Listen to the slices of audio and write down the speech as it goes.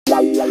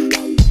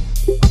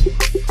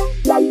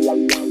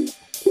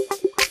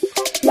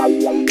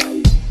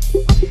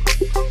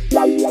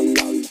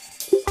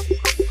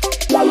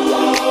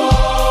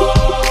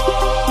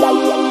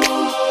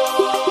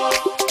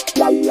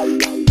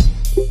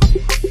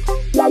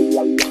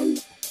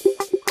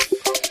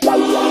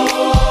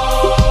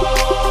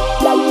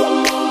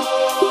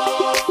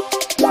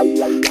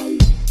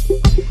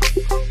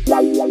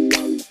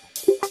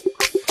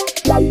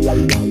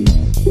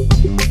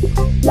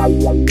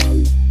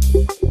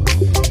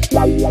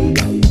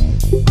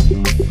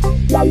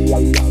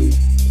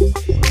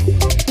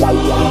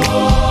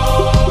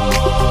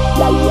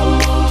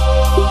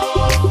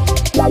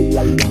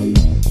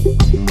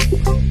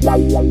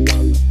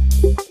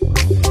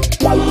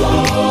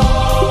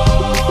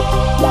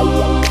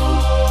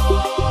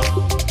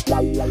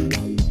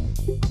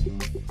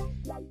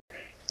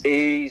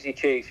Easy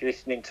Chief, you're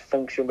listening to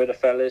Function with the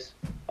Fellas.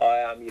 I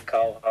am your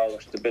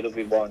co-host, the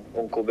beloved one,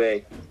 Uncle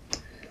B.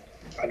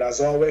 And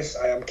as always,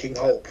 I am King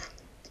Hope.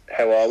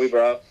 How are we,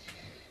 bro?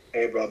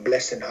 Hey, bro,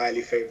 blessed and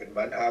highly favoured,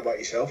 man. How about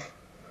yourself?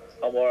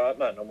 I'm alright,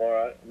 man. I'm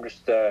alright. I'm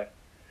just,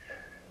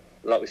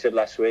 like we said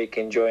last week,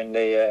 enjoying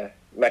the,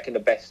 making the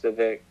best of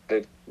the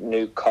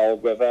new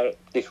cold weather.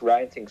 This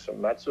rain thing's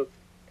some mad stuff.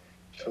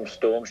 Some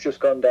storms just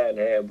gone down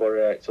here, but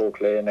it's all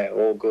clear now,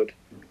 all good.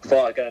 Thought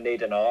I was going to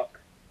need an ark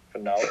for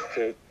now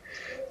to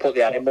put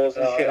the animals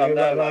and shit on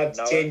there. Like,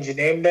 change your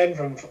name then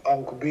from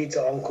Uncle B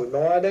to Uncle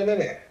Noah then,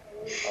 innit?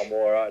 I'm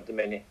alright at the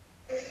minute.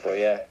 But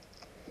yeah,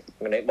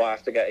 might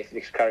have to get, if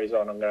this carries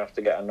on, I'm going to have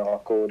to get an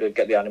ark order,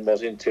 get the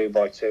animals in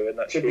 2x2 and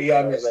that To be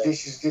honest,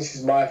 this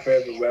is my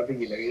favourite weather,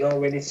 you know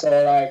when it's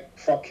all like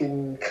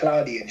fucking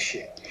cloudy and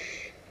shit.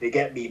 You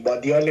get me?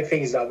 But the only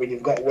thing is that when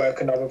you've got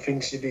work and other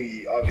things to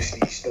do, obviously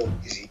you're still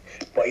busy.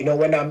 But you know,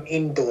 when I'm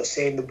indoors,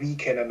 say in the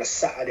weekend on a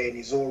Saturday and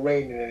it's all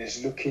raining and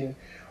it's looking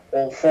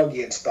all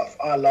foggy and stuff,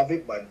 I love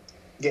it, man.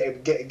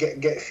 Get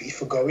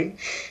FIFA going.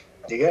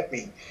 You get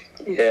me?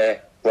 Yeah.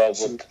 Well,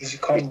 easy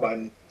come,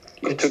 man.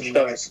 You touched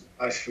on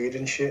nice food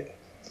and shit.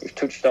 You've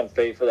touched on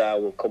FIFA there.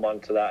 We'll come on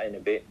to that in a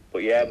bit.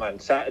 But yeah, man,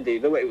 Saturday,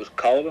 the way it was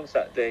cold on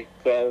Saturday,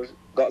 so I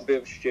got a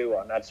bit of stew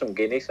on, had some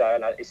Guinness.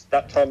 It's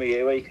that time of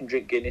year where you can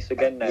drink Guinness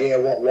again now. Yeah,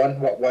 what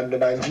one? The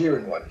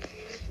Nigerian one?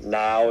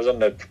 Nah, I was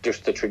on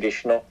just the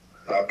traditional.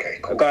 Okay,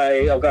 cool.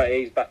 I've got to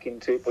ease back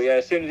into it. But yeah,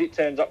 as soon as it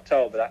turns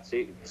October, that's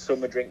it.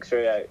 Summer drinks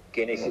are out,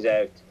 Guinness is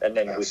out, and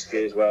then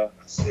whiskey as well.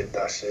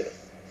 That's it.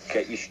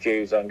 Get your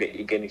stews on, get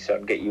your Guinness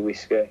on, get your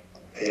whiskey.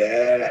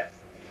 Yeah.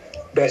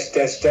 There's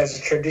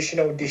a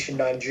traditional dish in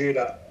Nigeria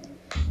that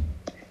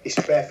is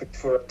perfect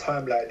for a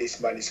time like this,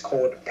 man. It's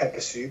called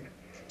pepper soup.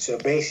 So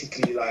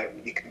basically, like,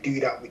 you can do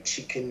that with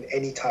chicken,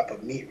 any type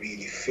of meat,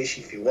 really, fish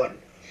if you want.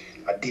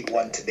 I did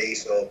one today,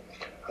 so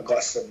I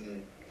got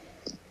some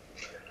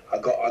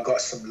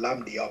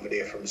lamb the other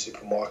day from the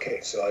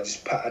supermarket. So I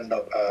just patterned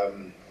up.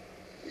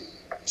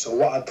 So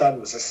what I done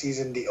was I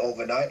seasoned it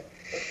overnight.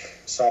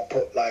 So I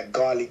put like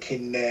garlic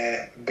in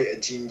there, a bit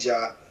of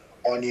ginger,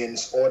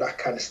 onions, all that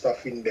kind of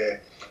stuff in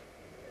there.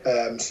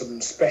 Some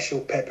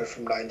special pepper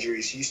from Nigeria.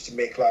 It used to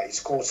make like,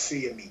 it's called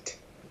suya meat.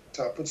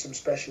 So I put some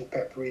special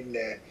pepper in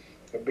there,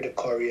 a bit of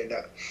curry and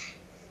that.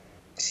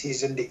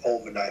 Seasoned it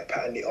overnight,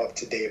 patterned it up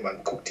today,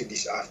 man. Cooked it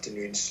this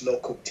afternoon, slow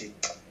cooked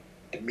it.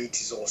 The meat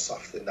is all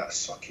soft and that's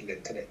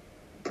succulent, isn't it?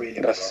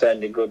 Brilliant. That's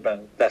sounding good,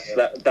 man. That's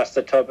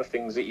the type of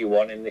things that you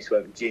want in this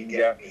weather.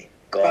 Ginger,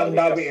 garlic. And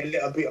that with a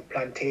little bit of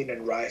plantain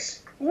and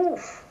rice.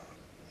 Oof.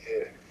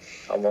 Yeah.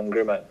 I'm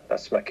hungry, man.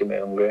 That's making me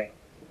hungry.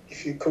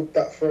 If you cook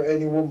that for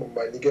any woman,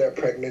 man, you get her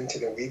pregnant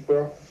in a week,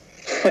 bro.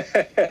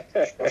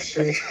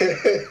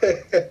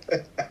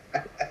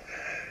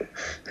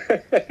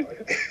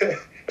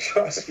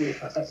 Trust me,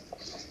 man.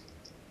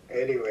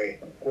 Anyway,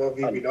 what have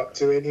you been up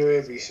to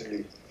anyway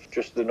recently?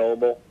 Just the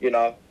normal, you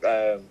know.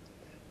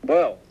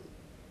 Well,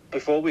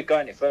 before we go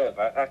any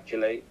further,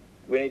 actually,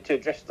 we need to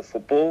address the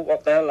football.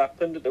 What the hell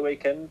happened at the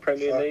weekend,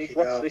 Premier League?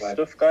 What's this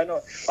stuff going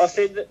on?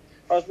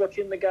 I was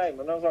watching the game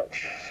and I was like,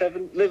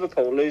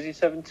 Liverpool losing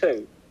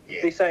 7-2.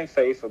 Yeah. This ain't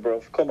FIFA, bro.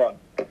 Come on.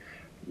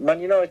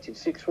 Man United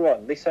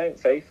 6-1. This ain't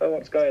FIFA.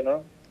 What's going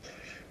on?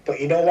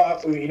 But you know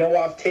what?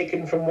 I've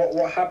taken from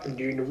what happened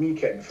during the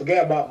weekend.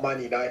 Forget about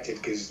Man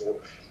United, because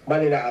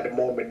Man United at the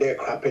moment, they're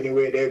crap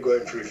anyway. They're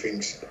going through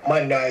things.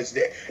 Man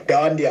United, they're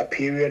on their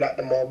period at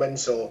the moment,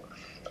 so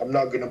I'm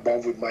not gonna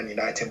bother with Man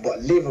United.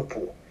 But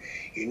Liverpool,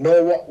 you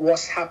know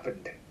what's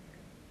happened?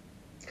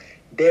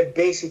 They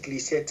basically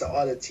said to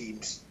other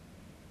teams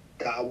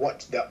that I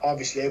watched, that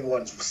obviously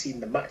everyone's seen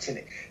the match in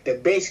it. They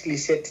basically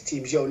said to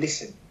teams, yo,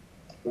 listen,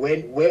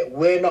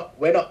 we're not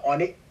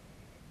on it.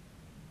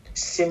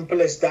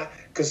 Simple as that.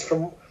 Because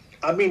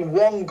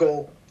one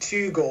goal,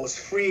 2 goals,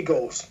 3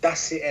 goals,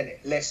 that's it,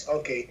 innit?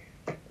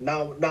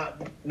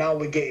 Now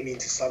we're getting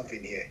into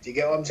something here. Do you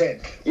get what I'm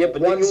saying? Yeah,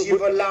 but once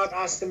you've allowed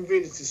Aston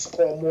Villa to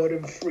score more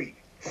than 3,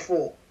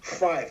 4,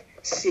 5,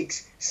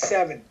 6,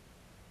 7,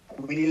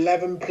 with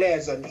 11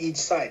 players on each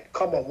side,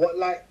 come on, what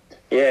like?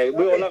 Yeah,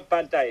 we all have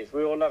bad days.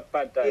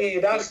 Yeah,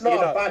 that's not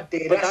a bad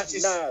day.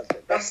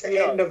 That's the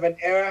end of an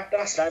era.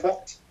 That's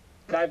fucked.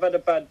 they've had a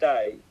bad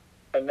day,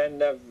 and then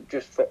they've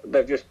just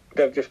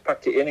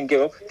packed it in and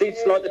give up.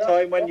 It's like the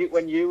time when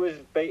you was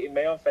beating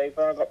me on FIFA.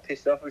 I got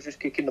pissed off. I was just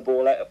kicking the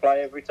ball out of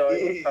play every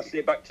time, passing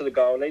it back to the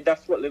goalie.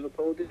 That's what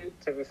Liverpool did.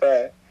 To be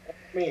fair,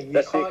 I mean,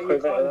 you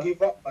can't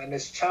give up, man.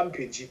 As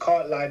champions, you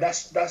can't lie.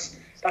 That's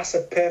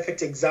a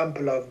perfect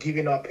example of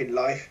giving up in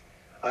life,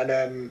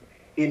 and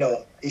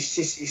it's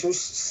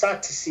just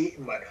sad to see it,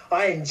 man.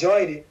 I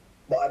enjoyed it,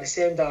 but at the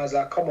same time, I was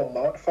like, come on,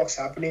 man, what the fuck's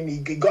happening?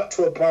 He got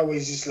to a point where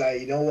he's just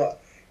like, you know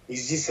what?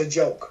 Is this a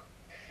joke?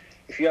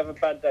 If you have a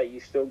bad day, you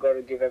still got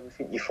to give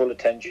everything your full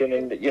attention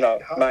and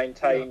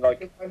maintain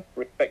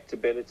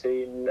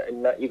respectability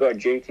and that you got a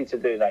duty to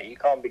do that. You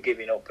can't be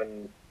giving up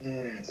and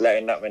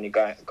letting that many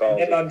goals. And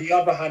then on the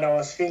other hand, I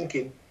was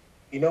thinking,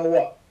 you know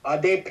what? Are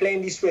they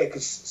playing this way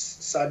because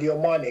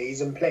Sadio Mane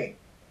isn't playing?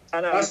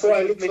 And that's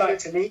what it looks like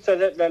to me. So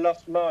they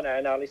lost Mane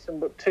and Alisson,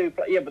 but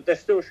but they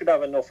still should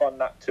have enough on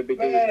that to be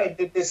doing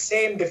that. The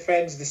same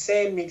defence, the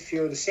same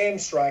midfield, the same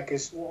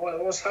strikers.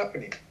 What's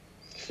happening?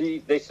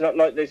 See, it's not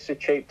like this is a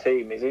cheap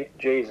team, is it?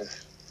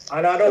 Jesus.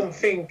 And I don't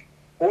think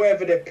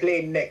whoever they're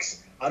playing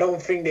next, I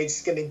don't think they're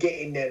just going to get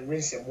in there and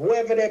rinse them.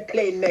 Whoever they're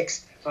playing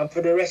next, and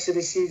for the rest of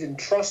the season,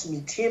 trust me,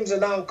 teams are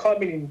now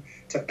coming in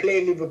to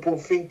play Liverpool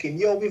thinking,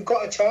 yo, we've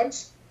got a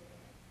chance.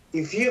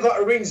 If you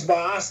got rinsed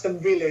by Aston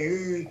Villa,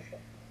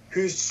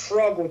 who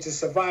struggled to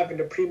survive in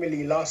the Premier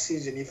League last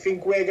season, you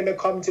think we're going to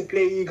come to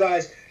play you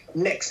guys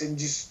next and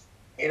just,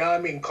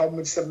 come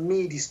with some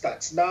meaty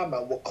stats? Nah,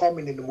 man, we're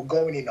coming in and we're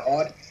going in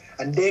hard.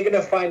 And they're going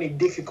to find it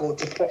difficult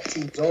to put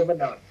teams over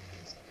now.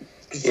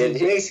 Because you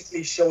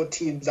basically show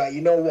teams that,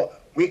 you know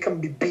what, we can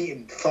be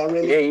beaten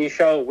thoroughly. Yeah, you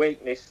show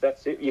weakness,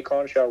 that's it. You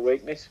can't show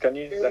weakness, can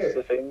you? Yeah. That's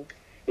the thing.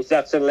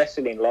 That's a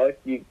lesson in life.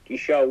 You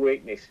show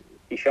weakness,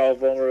 you show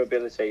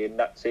vulnerability, and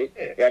that's it.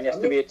 Yeah. It only has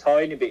to be a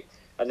tiny bit,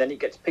 and then it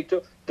gets picked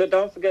up.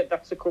 Don't forget,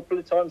 that's a couple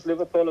of times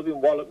Liverpool have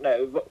been walloped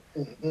now.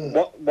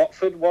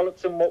 Watford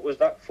walloped them, what was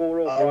that,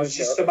 4 or 5? I was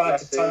just about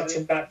to touch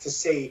on that to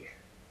say,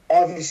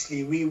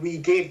 obviously, we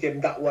gave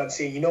them that one,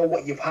 saying, you know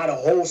what, you've had a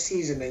whole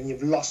season and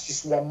you've lost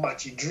just one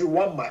match. You drew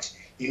one match,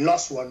 you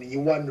lost one, and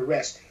you won the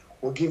rest.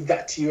 We'll give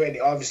that to you, and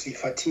obviously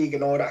fatigue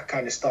and all that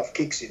kind of stuff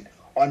kicks in.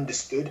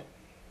 Understood.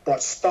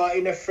 But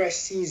starting a fresh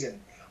season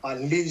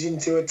and losing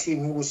to a team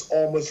who was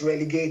almost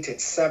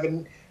relegated,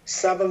 seven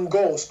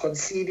goals,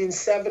 conceding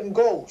 7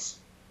 goals.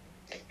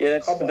 Yeah,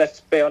 let's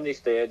be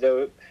honest here.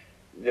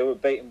 They were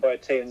beaten by a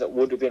team that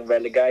would have been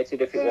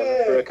relegated if it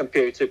wasn't for a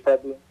computer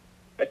problem.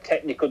 A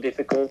technical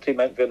difficulty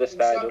meant Villa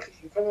stayed up.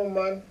 Come on,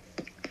 man.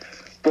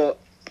 But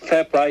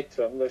fair play to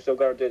them. They've still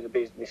got to do the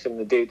business, and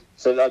they did.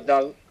 So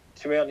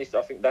to be honest,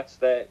 I think that's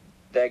their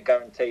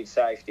guaranteed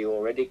safety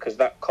already, because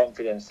that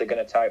confidence they're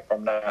going to take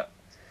from that,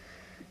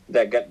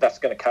 that's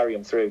going to carry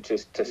them through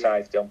to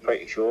safety, I'm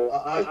pretty sure.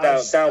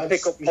 They'll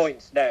pick up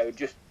points now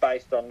just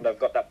based on they've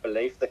got that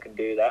belief they can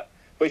do that.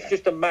 But it's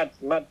just a mad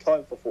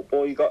time for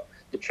football. You got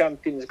the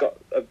champions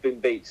have been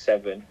beat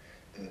 7.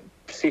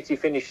 City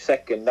finished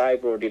second.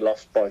 They've already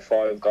lost by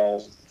 5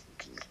 goals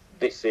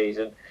this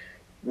season.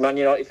 Man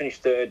United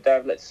finished third.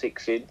 They've let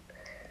 6 in.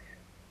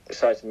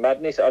 So it's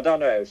madness. I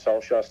don't know how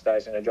Solskjaer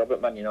stays in a job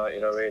at Man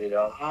United. I really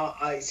don't.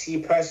 I see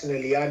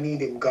personally, I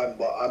need him gone.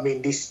 But I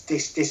mean, this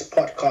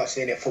podcast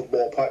ain't a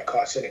football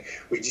podcast, isn't it?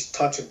 We just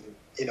touch on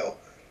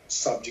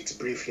subjects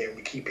briefly and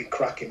we keep it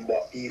cracking.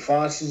 But if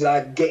I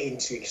get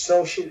into it,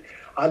 Solskjaer,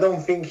 I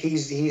don't think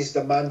he's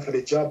the man for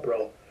the job,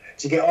 bro.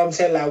 Do you get what I'm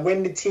saying? Like,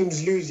 when the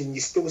team's losing,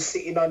 you're still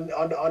sitting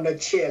on a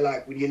chair,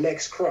 like, with your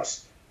legs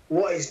crossed.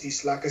 What is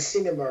this? Like a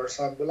cinema or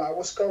something? Like,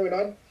 what's going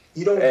on?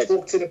 You don't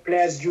talk to the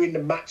players during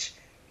the match.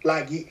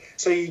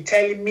 So you're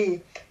telling me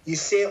you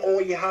say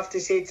all you have to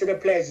say to the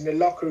players in the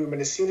locker room,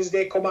 and as soon as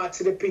they come out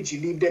to the pitch,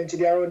 you leave them to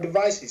their own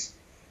devices?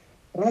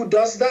 Who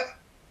does that?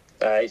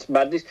 It's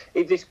madness.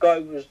 If this guy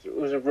was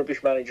a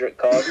rubbish manager at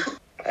Cardiff,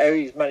 how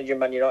he's managing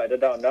Man United, I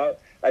don't know.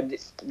 And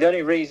the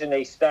only reason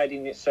he stayed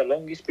in it so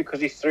long is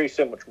because he threw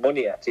so much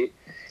money at it.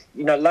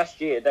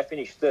 Last year they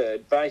finished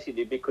third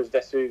basically because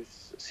they threw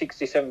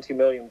 60-70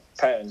 million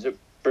pounds at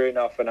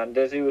Bruno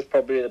Fernandes, who was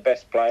probably the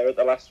best player at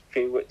the last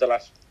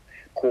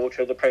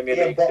quarter of the Premier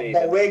League season.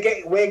 But we're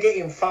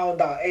getting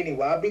found out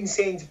anyway. I've been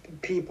saying to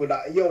people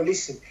that,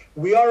 listen,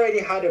 we already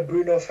had a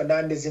Bruno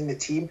Fernandes in the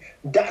team.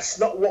 That's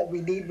not what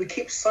we need. We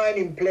keep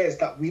signing players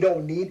that we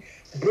don't need.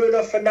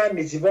 Bruno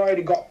Fernandes, you've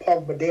already got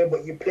Pogba there,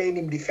 but you're playing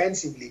him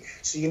defensively,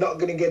 so you're not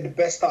going to get the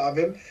best out of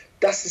him.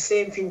 That's the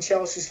same thing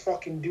Chelsea's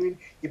fucking doing.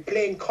 You're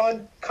playing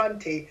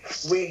Kante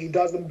where he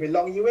doesn't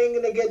belong. You ain't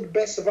going to get the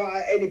best out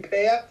of any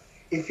player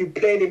if you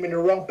played him in the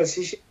wrong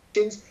positions.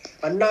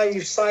 And now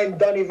you've signed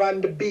Donny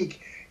van de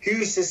Beek,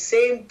 who's the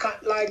same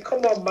cut. Like,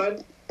 come on,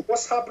 man.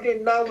 What's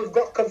happening now? We've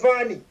got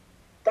Cavani.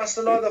 That's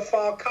another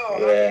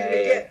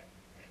Falcao.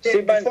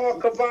 Before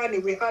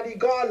Cavani, we had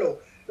Igalo.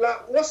 Like,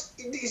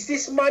 is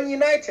this Man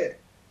United?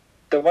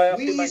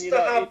 We used to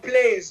have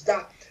players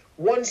that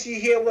once you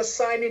hear we're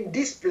signing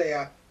this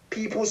player,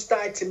 people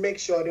started to make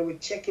sure they were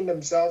checking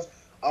themselves.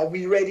 Are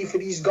we ready for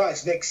these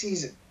guys next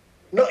season?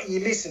 Not you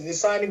listen, you're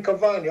signing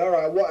Cavani, all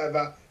right,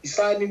 whatever. You're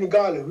signing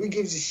Igalo, who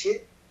gives a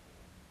shit?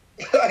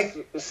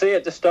 Like, see,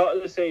 at the start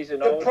of the season,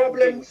 the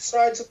problem.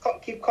 Sorry to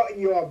keep cutting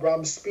you off, bro.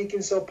 I'm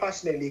speaking so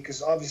passionately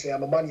because obviously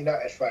I'm a Man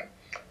United fan.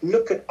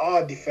 Look at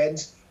our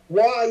defense.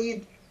 Why are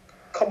you?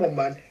 Come on,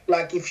 man.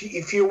 Like,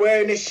 if you're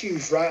wearing the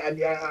shoes, right,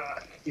 and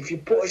if you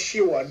put a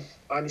shoe on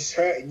and it's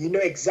hurting, you know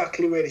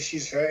exactly where the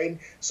shoe's hurting.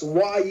 So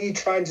why are you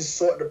trying to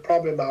sort the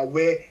problem out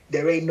where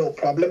there ain't no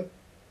problem?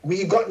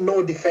 We got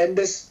no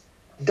defenders.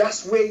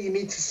 That's where you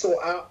need to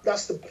sort out.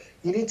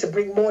 You need to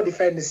bring more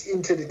defenders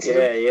into the team.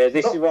 Yeah.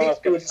 This is what I was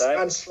going to say.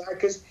 And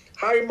strikers.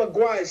 Harry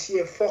Maguire's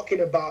here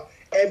fucking about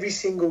every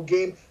single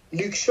game.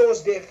 Luke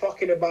Shaw's there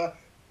fucking about.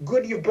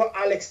 Good, you've brought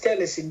Alex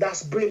Telles in.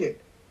 That's brilliant.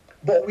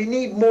 But we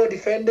need more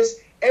defenders.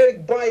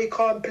 Eric Bailly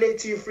can't play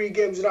 2-3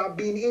 games without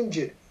being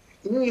injured.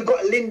 You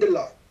got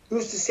Lindelof,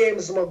 who's the same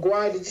as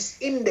Maguire. They're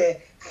just in there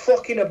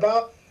fucking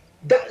about.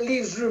 That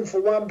leaves room for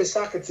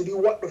Wan-Bissaka to do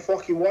what the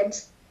fuck he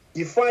wants.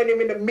 You find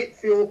him in the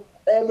midfield,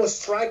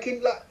 almost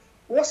striking. Like,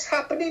 what's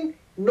happening?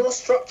 No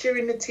structure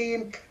in the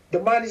team.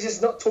 The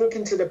manager's not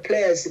talking to the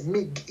players.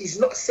 He's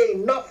not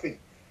saying nothing.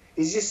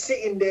 He's just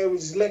sitting there with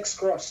his legs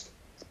crossed,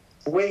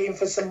 waiting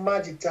for some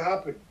magic to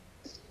happen.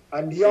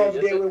 And the other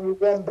day when we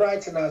won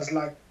Brighton, I was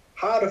like,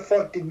 how the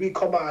fuck did we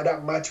come out of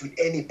that match with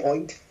any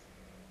point?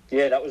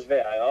 Yeah, that was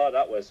VAR.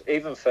 That was.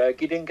 Even Fergie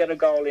didn't get a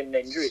goal in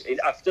injury.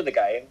 After the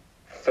game,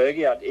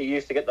 he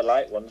used to get the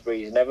late ones, but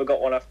he's never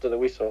got one after the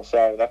whistle.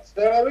 So that's...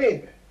 You know what I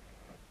mean?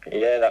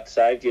 Yeah, that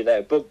saved you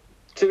there. But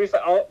to be fair,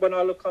 when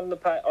I look on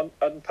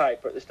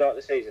paper at the start of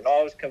the season,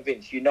 I was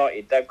convinced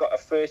United, they've got a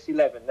first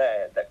 11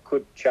 there that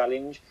could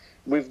challenge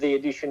with the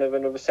addition of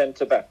another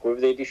centre-back,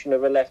 with the addition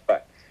of a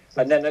left-back.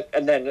 And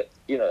then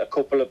you know, a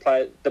couple of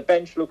players. The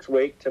bench looks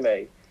weak to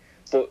me,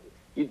 but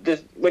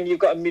when you've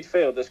got a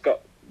midfield that's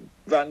got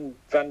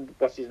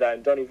what's his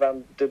name, Donny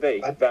Van de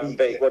Beek,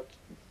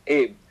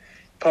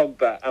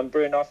 Pogba and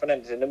Bruno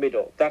Fernandes in the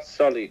middle, that's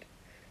solid.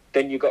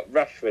 Then you've got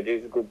Rashford,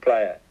 who's a good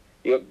player.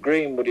 You got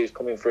Greenwood, who's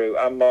coming through,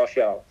 and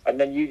Martial. And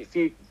then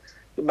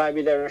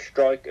maybe they're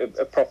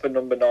a proper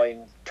number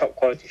 9, top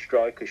quality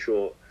striker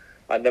short,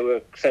 and they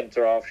were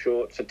centre half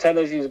short. So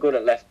Tellers is good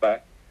at left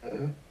back.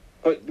 Mm-hmm.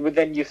 But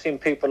then you've seen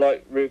people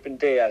like Ruben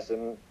Diaz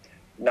and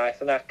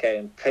Nathan Ake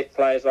and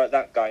players like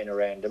that going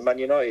around, and Man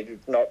United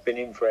have not been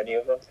in for any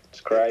of them.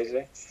 It's crazy.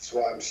 That's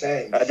what I'm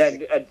saying.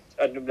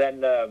 And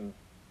then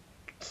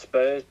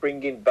Spurs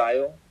bring in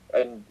Bale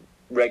and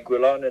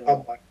Reguilon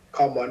and...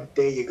 Come on,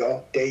 there you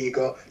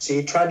go. So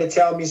you're trying to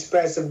tell me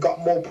Spurs have got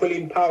more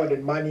pulling power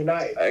than Man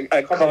United?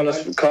 And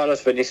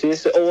Carlos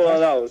Vinicius, all of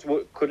those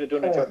could have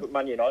done a job at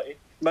Man United.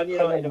 Man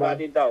United have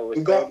added those.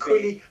 You got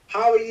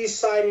How are you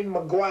signing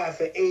Maguire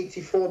for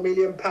 £84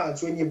 million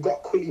when you've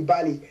got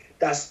Koulibaly?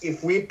 That's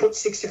if we put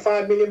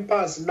 £65 million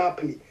in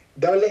Napoli,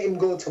 they'll let him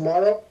go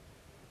tomorrow.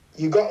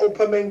 You got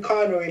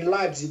Upamecano in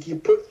Leipzig. You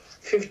put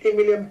 £50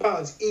 million.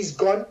 He's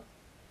gone.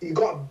 You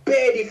got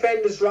bare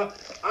defenders, right?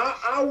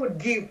 I would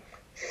give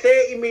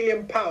 £30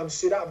 million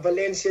to that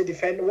Valencia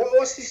defender.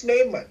 What's his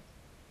name, man?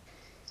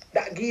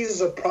 That geezer's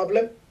a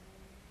problem.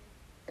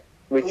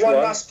 Which the one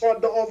that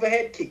scored the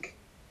overhead kick.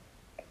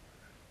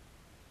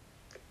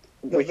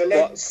 The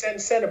Valencia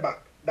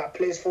centre-back that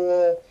plays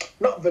for...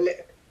 Not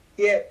Valencia.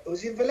 Yeah,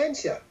 was it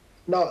Valencia?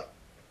 No.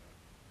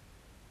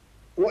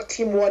 What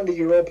team won the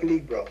Europa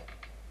League, bro?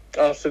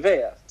 Oh,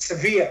 Sevilla.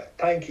 Sevilla,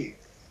 thank you.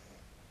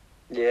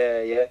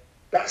 Yeah.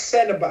 That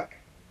centre-back.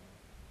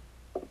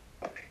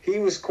 He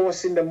was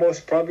causing the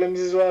most problems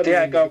as well.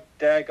 Diego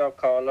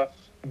Carlos.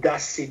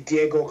 That's it,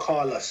 Diego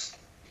Carlos.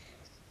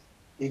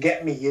 You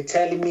get me? You're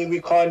telling me we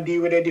can't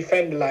deal with a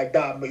defender like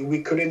that, but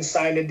we couldn't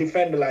sign a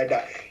defender like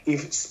that.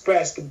 If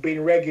Spurs could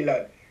bring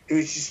Regular,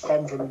 who's just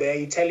come from there,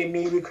 you're telling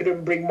me we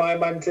couldn't bring my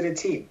man to the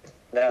team?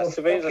 No,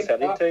 Sevilla's a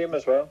selling team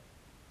as well.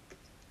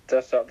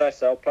 They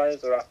sell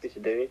players, they're happy to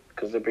do it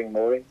because they bring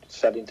more in,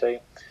 selling team.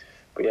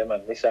 But yeah,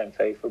 man, this ain't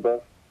FIFA,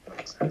 bro.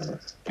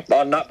 But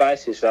on that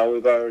basis, though,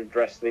 we've got to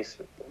address this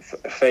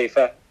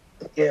FIFA.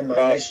 Yeah, man,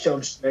 let's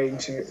jump straight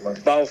into it,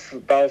 man.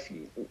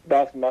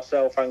 Both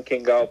myself and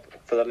Kingo,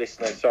 for the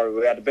listeners, sorry,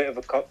 we had a bit of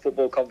a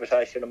football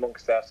conversation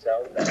amongst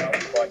ourselves now,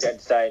 quite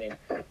entertaining.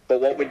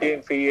 But what we're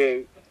doing for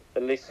you,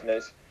 the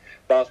listeners,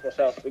 both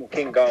myself and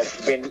Kingo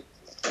have been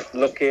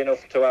lucky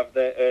enough to have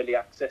the early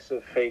access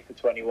of FIFA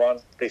 21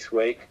 this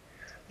week.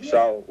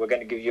 So we're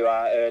going to give you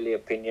our early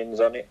opinions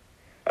on it.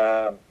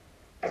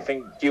 I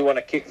think, do you want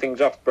to kick things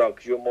off, bro?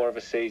 Because you're more of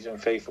a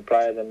seasoned FIFA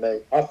player than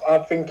me. I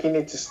think you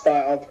need to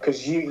start off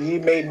because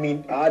you made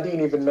me... I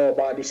didn't even know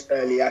about this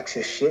early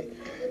access shit.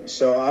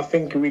 So I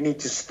think we need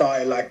to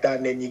start it like that,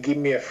 and then you give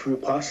me a free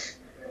pass,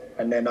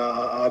 and then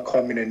I'll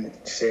come in and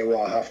say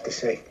what I have to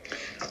say.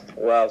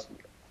 Well,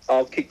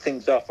 I'll kick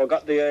things off. I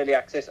got the early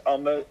access.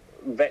 I'm a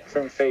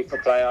veteran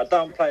FIFA player. I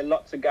don't play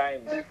lots of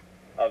games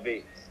of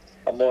it.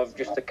 I'm more of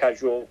just a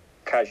casual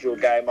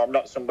game. I'm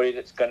not somebody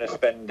that's going to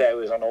spend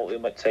hours on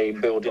Ultimate Team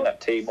building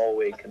that team all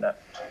week and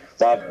that.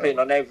 But I've been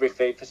on every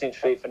FIFA since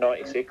FIFA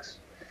 96.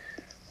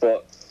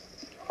 But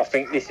I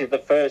think this is the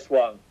first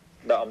one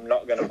that I'm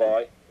not going to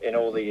buy in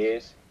all the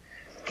years.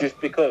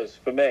 Just because,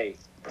 for me,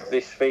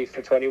 this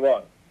FIFA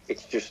 21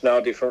 it's just no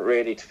different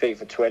really to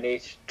FIFA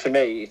 20. To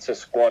me, it's a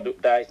squad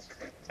update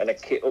and a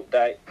kit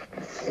update.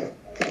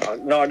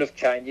 Not enough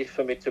changes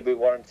for me to be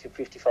warranting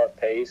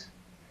 55p's.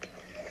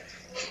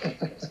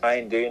 I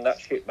ain't doing that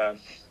shit, man.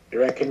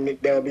 You reckon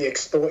they'll be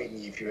extorting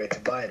you if you were to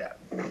buy that?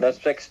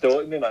 That's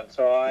extorting me, man.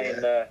 So I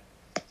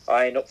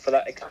ain't up for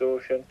that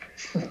extortion.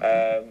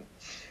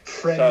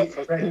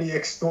 Friendly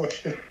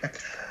extortion.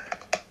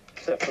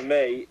 So for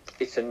me,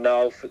 it's a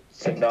no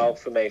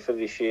for me for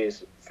this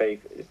year's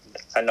FIFA,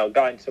 and I'll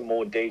go into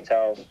more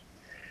details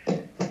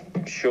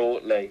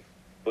shortly.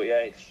 But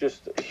yeah, it's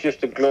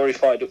just a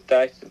glorified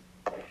update.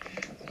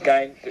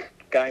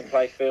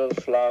 Gameplay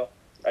feels slow,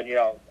 and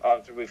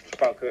we've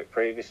spoken about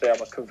previously.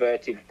 I'm a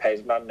converted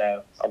PES man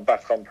now. I'm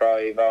back on Pro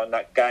Evo, and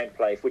that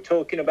gameplay. If we're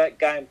talking about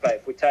gameplay,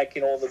 if we're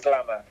taking all the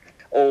glamour,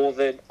 all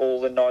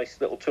the nice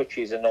little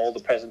touches, and all the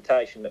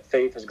presentation that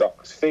FIFA's got,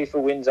 because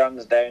FIFA wins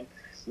hands down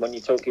when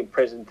you're talking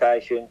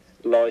presentation,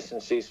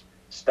 licenses,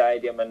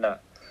 stadium, and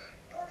that.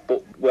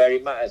 But where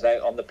it matters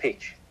out on the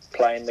pitch,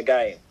 playing the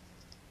game,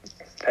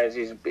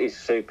 PES is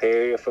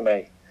superior for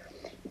me.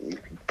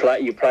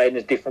 You're playing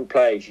as different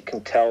players. You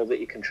can tell that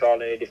you're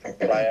controlling a different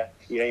player.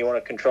 You want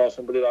to control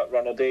somebody like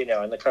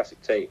Ronaldinho in the classic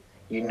team.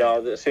 You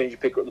know that as soon as you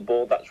pick up the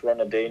ball, that's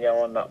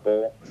Ronaldinho on that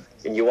ball.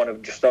 And you want to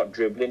just start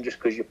dribbling just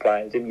because you're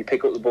playing with him. You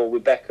pick up the ball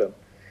with Beckham.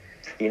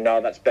 You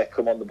know that's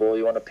Beckham on the ball.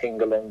 You want to ping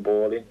a long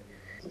ball in.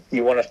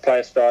 You want to play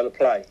a style of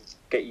play.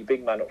 Get your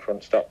big man up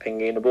front, start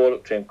pinging the ball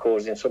up to him,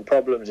 causing some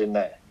problems in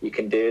there. You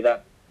can do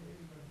that.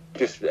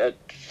 Just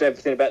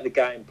everything about the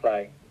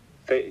gameplay.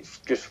 It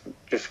just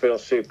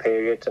feels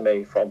superior to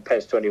me from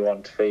PES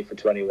 21 to FIFA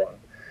 21.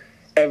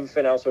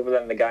 Everything else other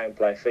than the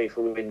gameplay,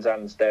 FIFA wins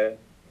hands down.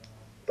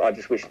 I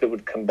just wish they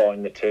would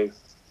combine the two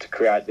to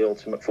create the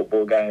ultimate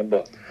football game,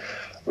 but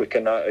we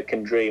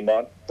can dream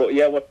on. But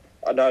yeah,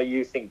 I know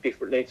you think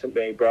differently to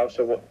me, bro.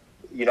 So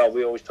we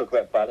always talk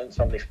about balance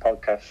on this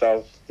podcast,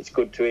 so it's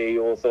good to hear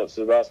your thoughts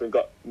as well. So we've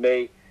got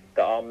me,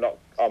 that I'm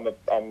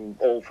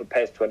all for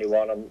PES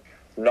 21. I'm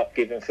not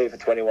giving FIFA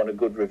 21 a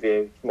good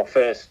review. It's my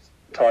first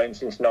time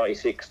since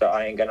 '96 that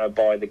I ain't gonna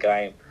buy the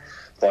game,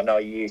 but I know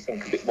you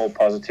think a bit more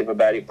positive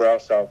about it, bro.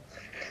 So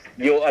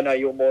I know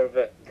you're more of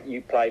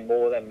you play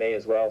more than me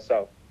as well,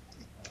 so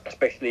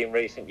especially in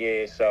recent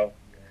years. So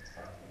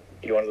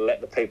you want to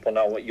let the people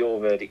know what your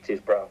verdict is,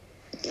 bro?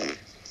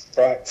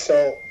 Right,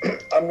 so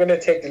I'm going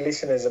to take the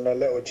listeners on a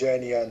little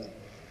journey on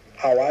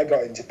how I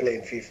got into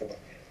playing FIFA.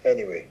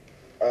 Anyway,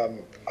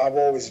 I've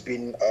always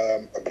been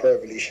a Pro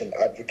Evolution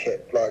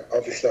advocate. Like,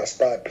 obviously, I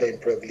started playing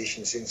Pro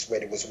Evolution since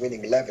when it was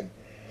winning 11.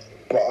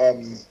 But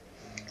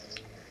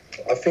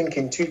I think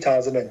in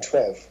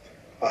 2012,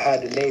 I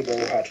had a neighbor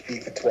who had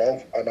FIFA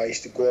 12, and I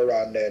used to go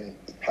around and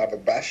have a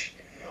bash.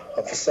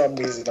 And for some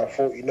reason, I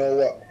thought, you know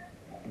what?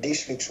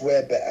 This looks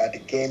way better. The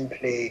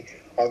gameplay,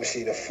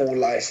 obviously the full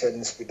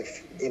license with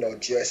the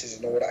jerseys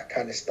and all that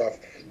kind of stuff.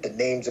 The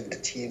names of the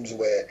teams,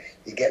 where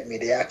you get me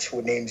the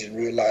actual names in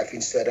real life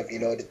instead of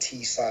the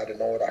T side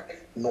and all that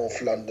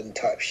North London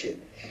type shit.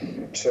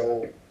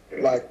 So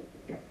like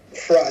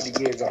throughout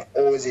the years, I've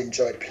always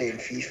enjoyed playing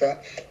FIFA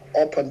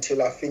up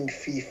until I think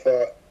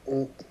FIFA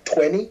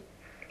 20,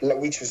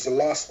 which was the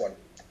last one.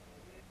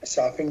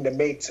 So I think they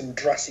made some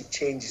drastic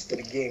changes to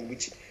the game,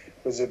 which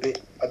was a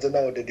bit, I don't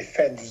know, the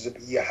defense was a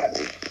bit,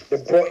 they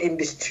brought in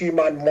this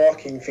 2-man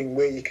marking thing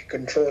where you could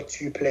control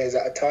 2 players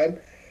at a time,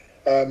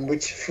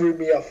 which threw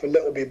me off a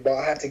little bit, but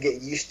I had to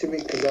get used to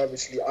it because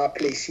obviously I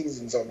play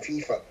seasons on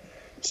FIFA.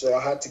 So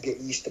I had to get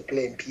used to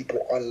playing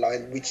people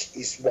online, which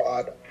is what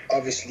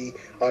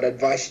I'd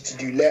advise you to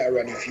do later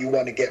on if you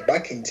want to get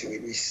back into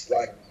it. It's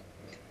like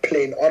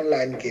playing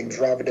online games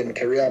rather than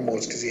career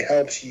modes, because it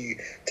helps you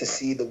to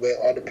see the way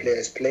other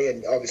players play,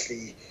 and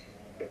obviously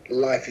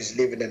life is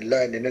living and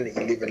learning, and you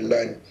live and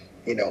learn,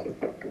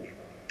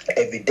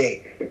 every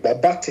day.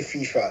 But back to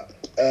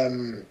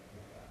FIFA.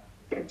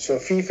 So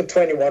FIFA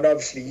 21,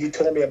 obviously, you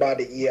told me about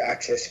the EA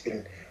access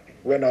thing.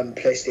 Went on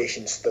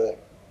PlayStation Store,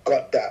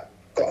 got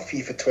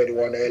FIFA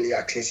 21 early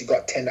access. You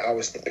got 10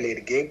 hours to play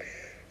the game.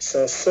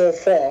 So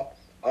far,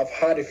 I've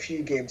had a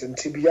few games, and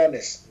to be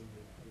honest,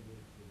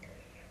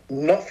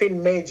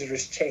 nothing major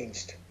has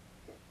changed.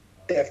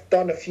 They've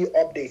done a few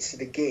updates to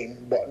the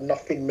game, but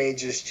nothing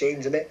major has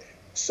changed in it.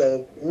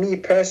 So me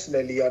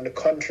personally, on the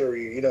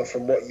contrary,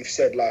 from what you've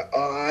said, like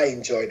I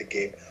enjoy the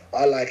game.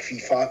 I like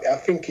FIFA. I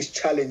think it's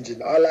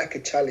challenging. I like a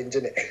challenge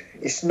in it.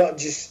 It's not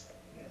just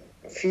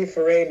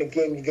FIFA ain't a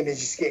game you're gonna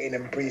just get in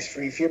and breeze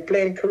through. If you're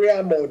playing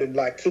career mode and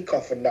like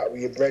kickoff and that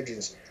with your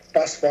brethren,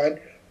 that's fine.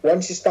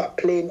 Once you start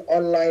playing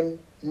online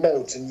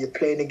modes and you're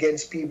playing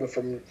against people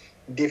from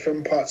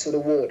different parts of the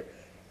world,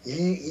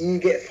 you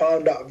get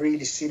found out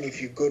really soon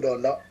if you're good or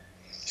not.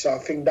 So I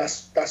think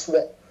that's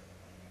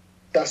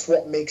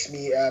what makes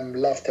me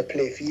love to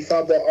play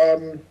FIFA. But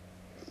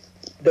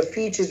the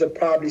features are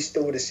probably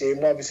still the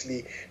same.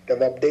 Obviously, they've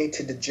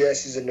updated the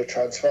jerseys and the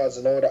transfers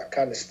and all that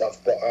kind of stuff.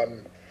 But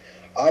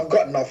I've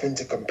got nothing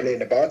to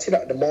complain about it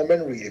at the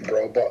moment, really,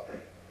 bro. But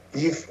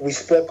we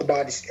spoke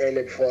about this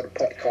earlier before the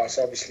podcast.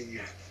 Obviously,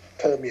 you've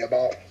told me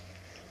about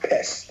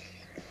PES.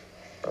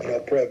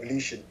 Pro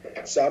Evolution.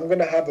 So I'm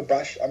gonna have a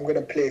bash. I'm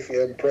gonna play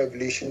for Pro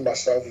Evolution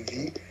myself with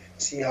you,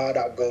 see how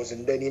that goes,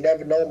 and then you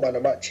never know, man. I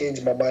might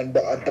change my mind,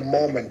 but at the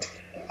moment,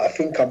 I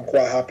think I'm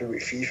quite happy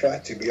with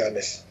FIFA, to be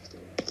honest.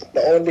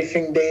 The only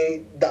thing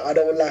that I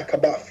don't like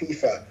about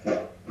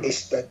FIFA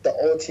is that the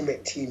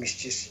ultimate team is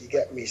just, you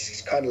get me,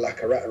 it's kind of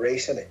like a rat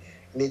race, isn't it?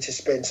 You need to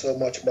spend so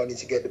much money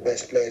to get the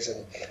best players,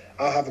 and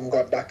I haven't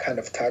got that kind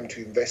of time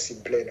to invest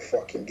in playing a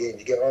fucking game.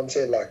 You get what I'm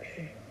saying? Like,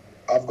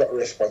 I've got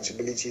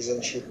responsibilities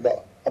and shit,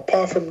 but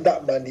apart from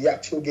that, man, the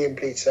actual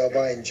gameplay itself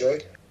I enjoy.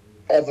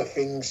 Other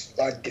things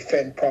like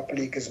defend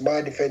properly, because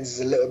my defense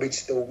is a little bit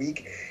still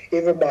weak.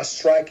 Even my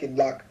striking,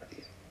 like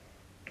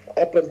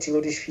up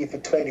until this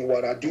FIFA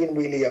 21, I didn't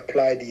really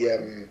apply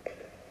the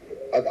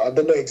I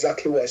don't know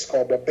exactly what it's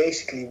called, but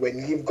basically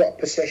when you've got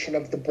possession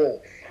of the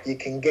ball, you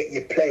can get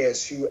your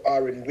players who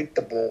are in with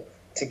the ball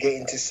to get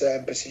into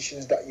certain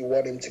positions that you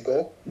want them to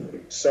go.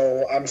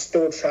 So I'm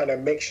still trying to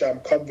make sure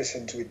I'm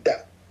conversant with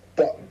that.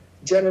 But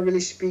generally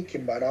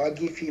speaking, man, I'll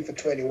give FIFA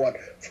 21,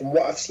 from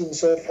what I've seen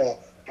so far,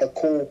 a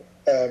cool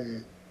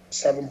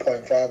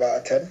 7.5 out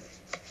of 10,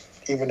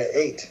 even an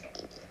 8.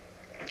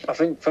 I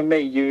think for me,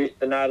 you hit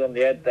the nail on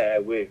the head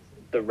there with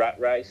the rat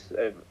race,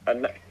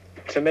 and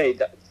to me,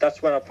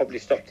 that's when I probably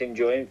stopped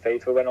enjoying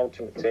FIFA, when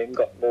Ultimate Team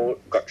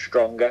got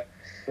stronger,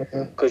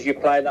 because you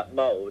play that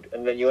mode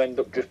and then you end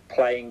up just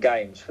playing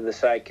games for the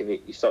sake of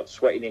it. You start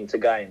sweating into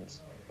games,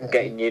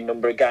 getting your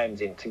number of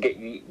games in to get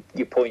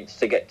your points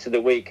to get to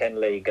the weekend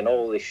league and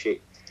all this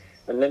shit,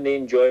 and then the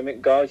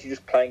enjoyment goes. You're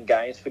just playing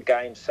games for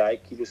game's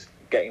sake. You're just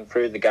getting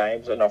through the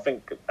games, and I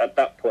think at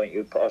that point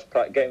I was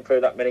getting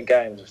through that many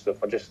games and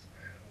stuff. I just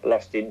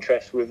lost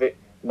interest with it.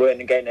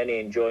 Weren't getting any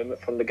enjoyment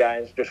from the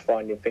games, just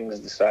finding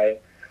things the same.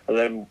 And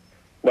then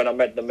when I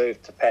made the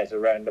move to PES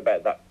around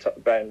about that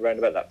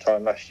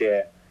time last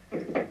year,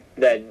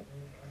 then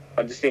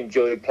I just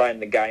enjoyed playing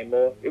the game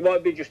more. It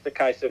might be just a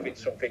case of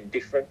it's something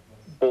different,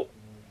 but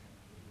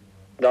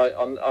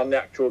on the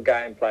actual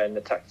gameplay and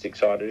the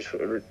tactics side, I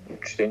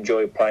just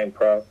enjoy playing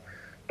pro.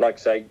 Like I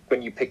say,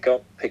 when you pick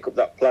up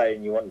that play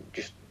and you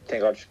just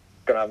think, I'm just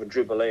going to have a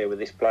dribble here with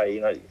this play,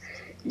 you know,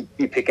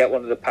 you pick out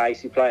one of the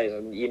pacey players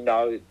and you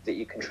know that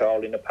you're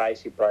controlling a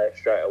pacey player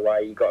straight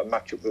away. You've got a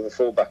match up with a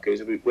fullback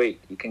who's a bit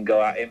weak. You can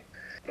go at him.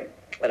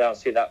 I don't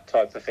see that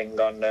type of thing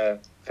on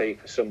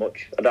FIFA so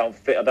much. I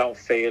don't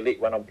feel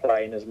it when I'm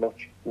playing as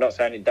much. I'm not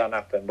saying it don't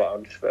happen, but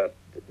I'm just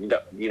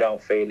you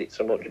don't feel it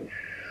so much.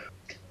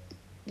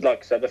 Like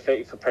I said, the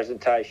FIFA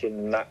presentation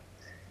and that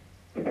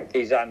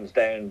is hands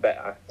down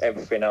better.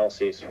 Everything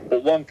else is.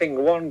 But one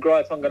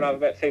gripe I'm going to have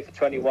about FIFA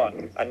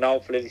 21, and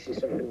hopefully this is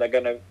something they're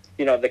going to,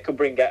 you know, they could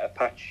bring out a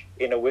patch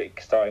in a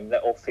week's time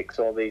that'll fix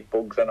all these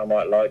bugs and I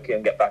might like it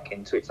and get back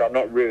into it. So I'm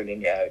not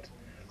ruling it out.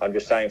 I'm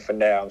just saying for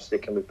now I'm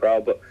sticking with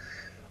Pro. But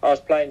I was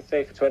playing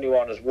FIFA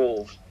 21 as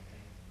Wolves.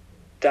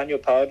 Daniel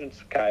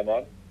Podence came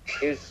on.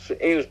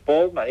 He was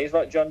bald, man. He's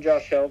like John Joe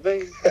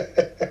Shelby.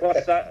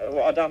 What's that?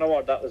 I don't know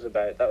what that was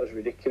about. That was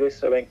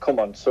ridiculous. I mean, come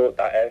on, sort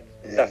that out.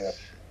 Yeah.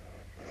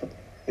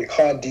 You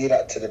can't do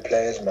that to the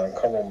players, man.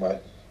 Come on, man.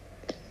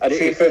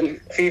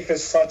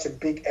 FIFA's such a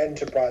big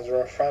enterprise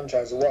or a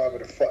franchise or whatever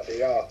the fuck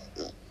they are,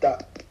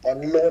 that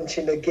on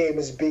launching a game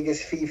as big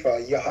as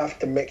FIFA, you have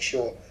to make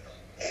sure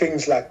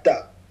things like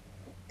that,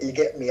 you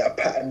get me, are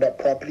patterned up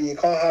properly. You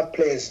can't have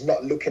players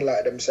not looking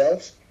like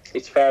themselves.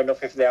 It's fair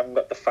enough if they haven't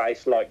got the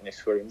face likeness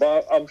for him.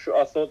 But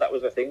I thought that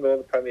was a thing. All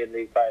the Premier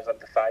League players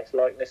had the face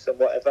likeness and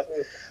whatever.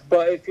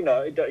 But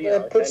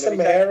if put some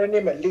hair in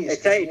him at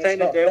least. It's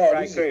ain't a deal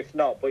breaker if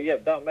not. But yeah,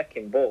 don't make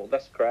him bald.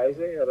 That's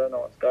crazy. I don't know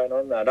what's going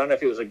on there. I don't know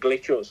if it was a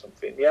glitch or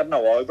something. He had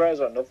no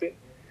eyebrows or nothing.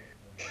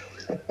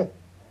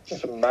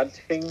 Some mad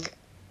thing.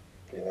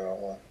 You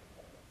know.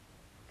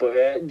 But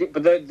yeah,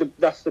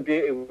 that's the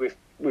beauty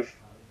with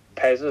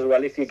PES as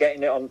well. If you're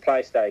getting it on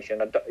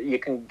PlayStation, you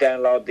can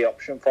download the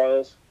option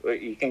files.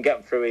 You can get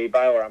them through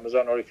eBay or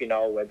Amazon, or if you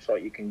know a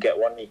website, you can get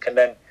one. You can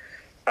then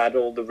add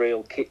all the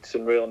real kits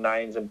and real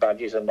names and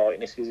badges and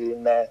likenesses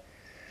in there.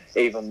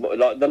 Even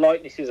like the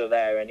likenesses are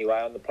there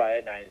anyway on the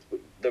player names, but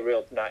the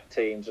real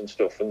teams and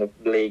stuff and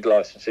the league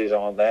licenses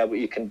aren't there. But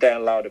you can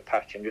download a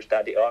patch and just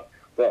add it on.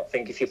 But I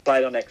think if you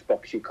played on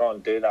Xbox, you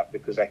can't do that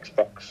because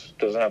Xbox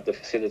doesn't have the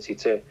facility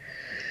to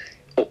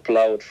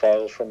upload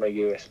files from a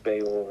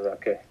USB or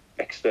like a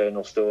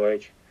external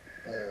storage.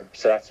 Yeah.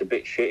 So that's a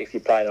bit shit if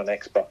you play it on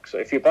Xbox. So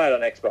if you play it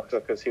on Xbox,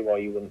 I can see why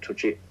you wouldn't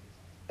touch it.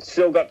 It's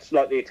still got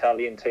like the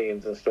Italian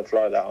teams and stuff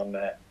like that on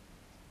there,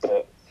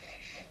 but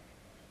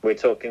we're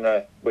talking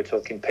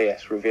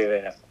PS review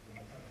here.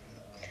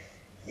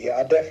 Yeah,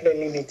 I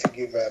definitely need to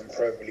give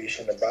Pro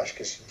Evolution a bash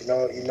because you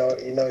know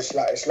it's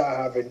like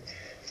having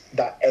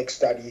that ex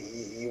that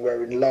you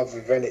were in love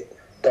with, and it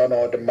done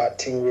all the mad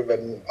thing with,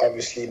 and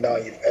obviously now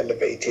you've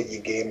elevated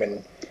your game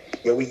and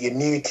you're with your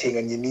new thing,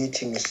 and your new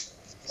thing is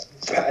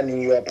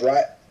patterning you up,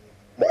 right?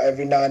 But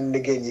every now and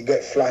again you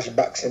get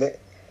flashbacks in it.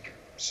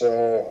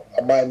 So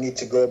I might need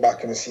to go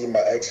back and see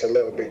my ex a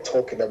little bit,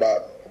 talking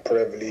about Pro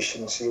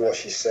Evolution, see what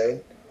she's saying.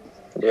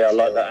 Yeah, I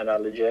like that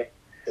analogy.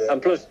 Yeah.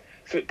 And plus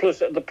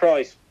the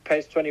price,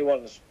 PES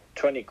 21's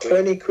 20 quid.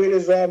 20 quid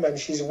as well, man.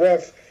 She's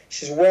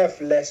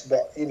worth less,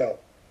 but you know,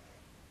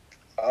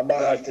 I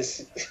might have to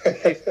see.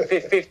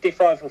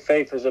 55 for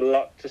FIFA is a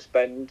lot to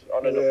spend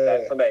on an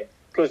update for me.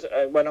 Plus,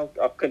 when I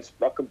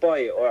could buy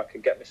it, or I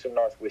could get me some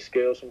nice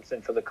whiskey or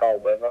something for the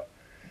cold weather.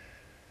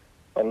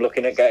 I'm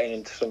looking at getting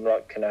into some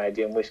like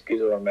Canadian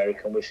whiskies or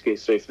American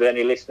whiskies. So if there's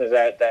any listeners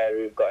out there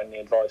who've got any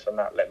advice on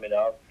that, let me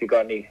know. If you've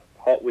got any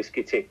hot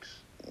whiskey tips,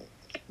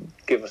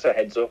 give us a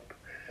heads up.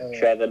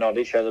 Share the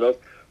knowledge, share the love.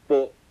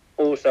 But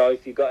also,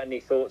 if you've got any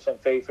thoughts on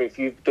FIFA, if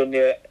you've done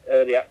the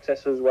early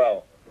access as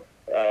well,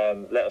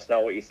 let us know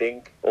what you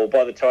think. Or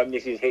by the time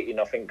this is hitting,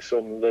 I think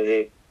some of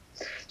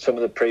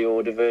the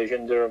pre-order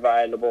versions are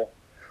available.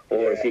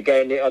 Or if you're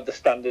getting it at the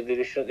standard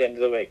edition at the end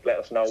of the week, let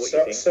us know what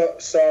you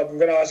think. So I'm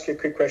going to ask you a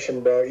quick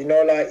question, bro. You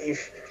know, like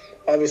if,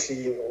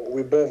 obviously,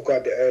 we both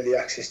got the early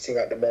access thing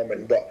at the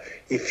moment, but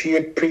if you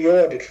had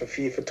pre-ordered for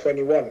FIFA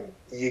 21,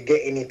 you're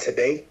getting it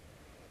today.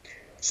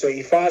 So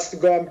if I was to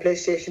go on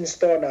PlayStation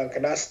Store now,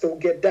 can I still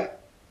get that?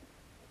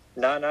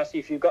 No, see,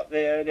 if you've got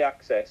the early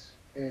access,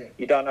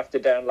 you don't have to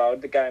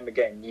download the game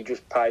again. You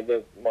just pay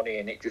the money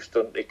and it just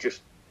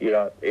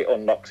it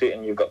unlocks it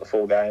and you've got the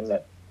full game then.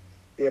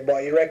 Yeah,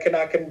 but you reckon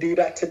I can do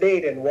that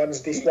today then,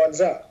 once this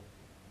one's out?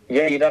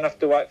 Yeah, you don't have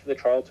to wait for the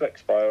trial to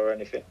expire or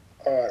anything.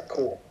 Alright,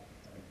 cool.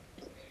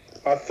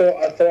 I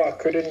thought I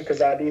couldn't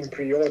because I didn't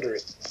pre-order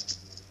it.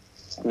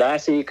 Nah,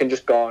 so you can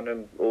just go on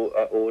and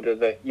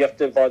order you have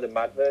to buy the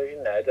mad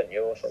version now, don't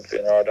you, or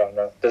something? I don't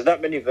know. There's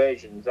that many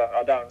versions.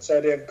 I don't. So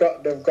they've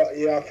got.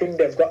 Yeah, I think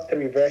they've got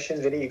 3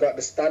 versions. And you got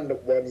the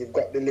standard one, you've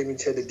got the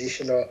limited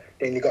edition, or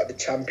then you got the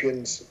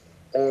champions.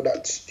 All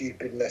that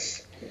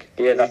stupidness.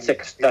 Yeah, that's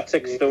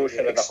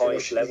extortion at the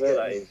highest level.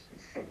 That is.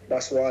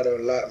 That's why I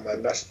don't like,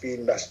 man. That's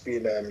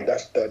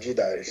dodgy.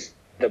 That is.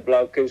 The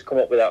bloke who's come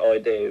up with that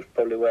idea was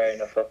probably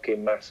wearing a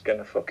fucking mask and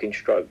a fucking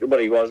striped... Well,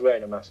 he was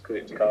wearing a mask because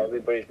it was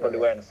COVID, but he's probably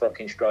wearing a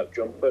fucking striped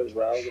jumper as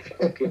well, the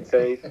fucking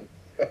thief.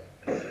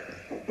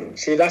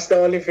 See, that's the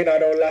only thing I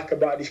don't like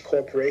about these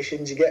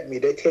corporations, you get me?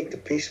 They take the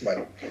piss,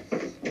 man.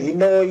 You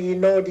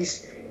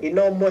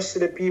know most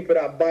of the people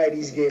that buy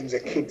these games are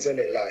kids,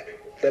 innit? Like,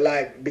 they're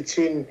like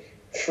between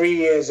 3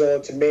 years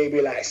old to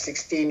maybe like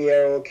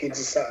 16-year-old kids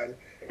or something.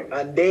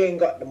 And they ain't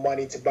got the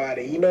money to buy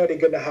it. You know they're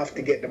going to have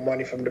to get the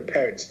money from the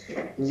parents.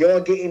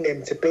 You're getting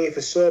them to pay for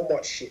so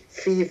much shit.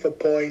 FIFA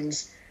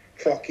points,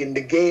 fucking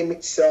the game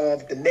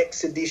itself, the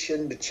next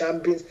edition, the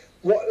champions.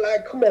 What,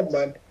 like, come on,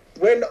 man.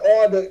 When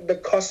are the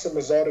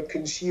customers or the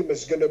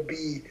consumers going to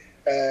be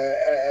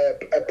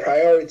a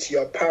priority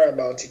or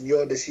paramount in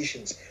your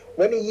decisions?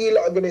 When are you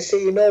lot going to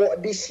say, you know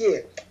what, this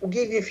year, we'll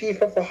give you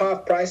FIFA for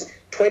half price,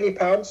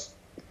 £20?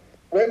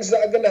 When's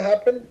that going to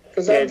happen?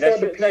 Because they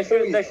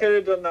should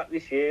have done that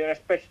this year,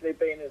 especially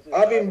being as...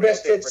 I've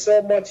invested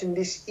so much in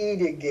these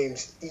idiot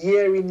games,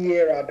 year in,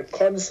 year out. The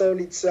console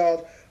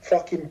itself,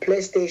 fucking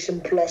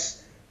PlayStation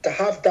Plus, to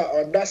have that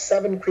on, that's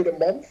 £7 a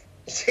month.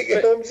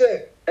 You know what I'm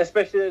saying?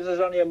 Especially as there's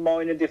only a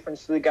minor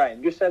difference to the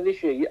game. Just say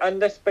this year,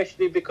 and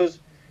especially because,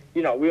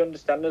 you know, we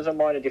understand there's a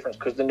minor difference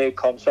because the new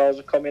consoles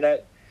are coming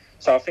out.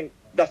 So I think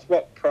that's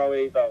what Pro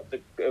Evo,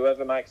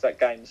 whoever makes that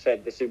game,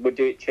 said. They said, we'll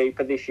do it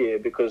cheaper this year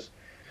because...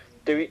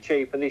 Do it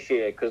cheaper this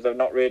year because they've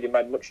not really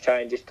made much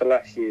changes to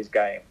last year's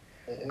game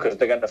because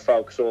they're going to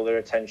focus all their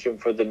attention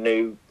for the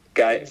new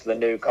game, the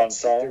new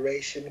console.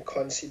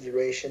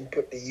 Consideration,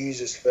 put the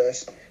users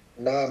first.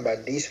 Nah,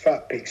 man, these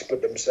fat pigs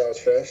put themselves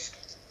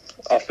first.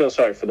 I feel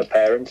sorry for the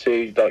parents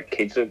who, like,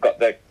 kids who've got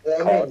their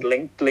card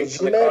linked to the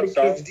console. The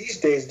kids these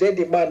days, they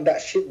demand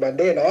that shit, man.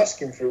 They ain't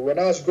asking for it. When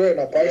I was growing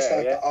up, I used to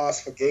have to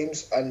ask for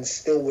games and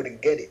still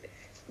wouldn't get it.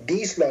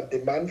 These lot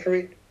demand for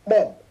it.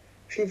 Mom,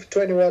 FIFA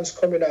 21's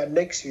coming out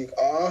next week.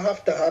 I'll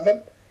have to have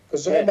them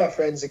because all my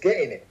friends are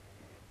getting it.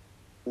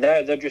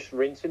 No, they're just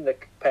rinsing the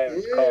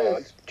parents'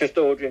 cards, just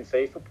ordering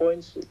FIFA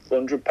points,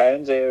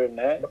 £100 here and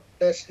there.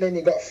 Then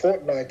you got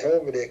Fortnite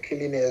over there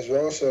killing it as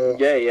well. So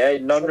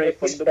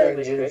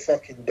non-refundable. You're in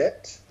fucking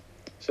debt.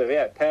 So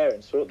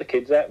parents, sort the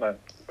kids out, man.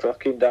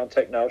 Fucking don't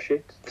take no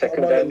shit. Take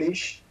them down.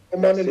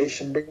 Come on a leash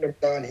and bring them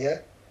down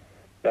here.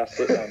 That's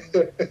it, man.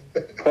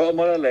 Put them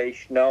on a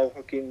leash. No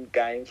fucking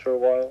games for a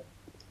while.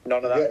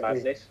 None of that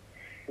madness.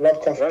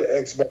 Lock off the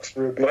Xbox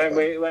for a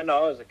bit. When I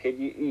was a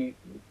kid,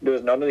 there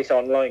was none of this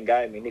online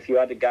gaming. If you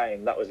had a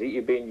game, that was it.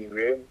 You'd be in your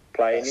room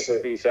playing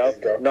it for yourself.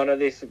 None of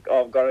this,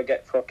 I've got to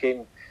get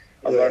fucking...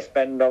 I've got to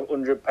spend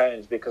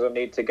 £100 because I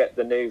need to get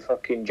the new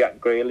fucking Jack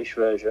Grealish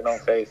version on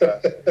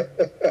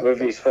FIFA with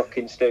his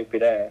fucking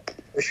stupid hair.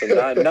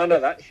 None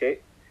of that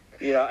shit.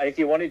 You know, and if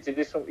you wanted to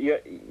do something,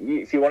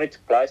 if you wanted to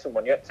play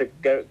someone, you had to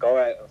go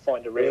out and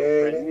find a real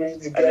friend,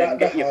 and then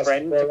get your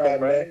friend to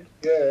come round.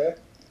 Yeah.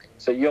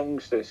 So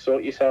youngsters,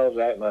 sort yourselves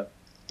out, man.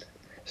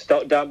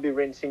 Don't be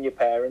rinsing your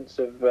parents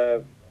of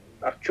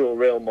actual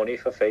real money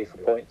for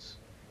FIFA points.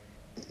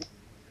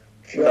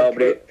 If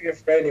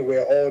you're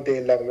anywhere all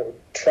day long,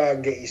 try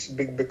and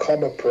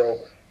become a pro,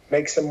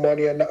 make some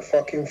money on that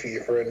fucking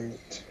FIFA and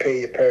pay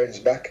your parents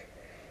back.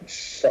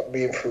 Stop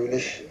being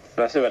foolish.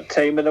 That's it.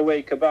 Team of the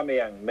week,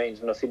 Aubameyang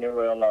means nothing in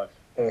real life.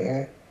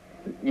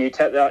 You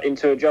take that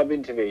into a job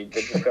interview,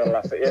 they're just going to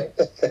laugh at you.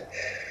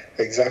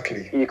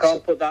 Exactly. You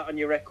can't put that on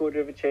your record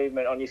of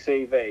achievement on your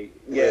CV.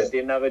 Yeah,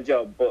 didn't have a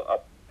job, but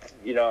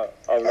I got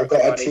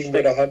a team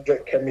with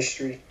 100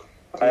 chemistry.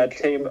 I had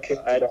team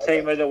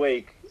of the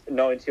week,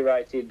 90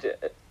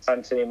 rated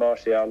Anthony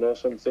Martial or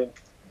something.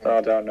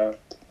 I don't know.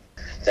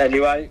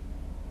 Anyway,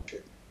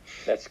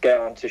 let's get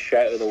on to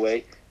shout of the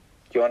week.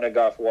 Do you want to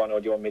go for one, or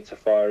do you want me to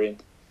fire in?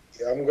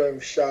 Yeah, I'm going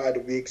for shout of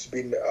the week.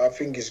 I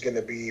think it's going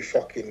to be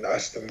fucking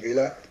Aston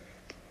Villa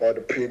or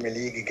the Premier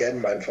League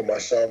again, man, for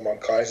myself, man.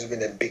 Cause it's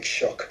been a big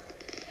shock.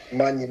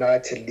 Man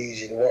United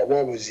losing, what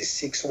was it,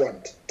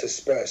 6-1 to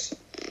Spurs.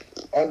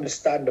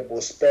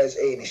 Understandable, Spurs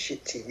ain't a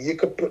shit team. You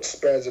could put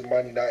Spurs and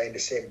Man United in the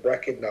same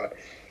bracket now.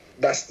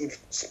 That's if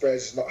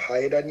Spurs is not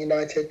higher than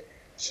United.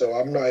 So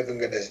I'm not even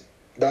going to...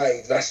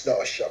 That's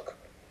not a shock.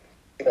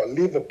 But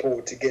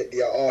Liverpool to get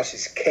their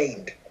arses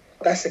caned.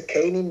 That's a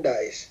caning, that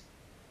is.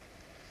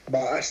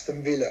 But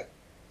Aston Villa,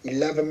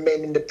 11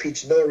 men in the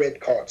pitch, no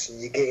red cards,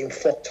 and you're getting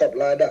fucked up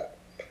like that.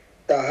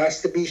 That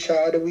has to be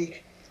shout of the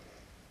week.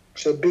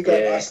 So big up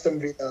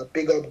Aston Villa,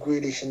 big up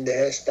Grealish and the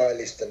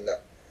hairstylist and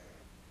that.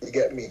 You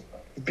get me?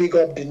 Big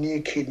up the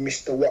new kid,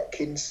 Mr.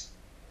 Watkins.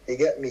 You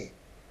get me?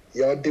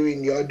 You're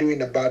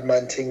doing a bad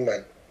man thing,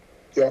 man.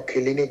 You're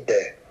killing it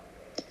there.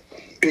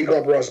 Big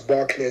up Ross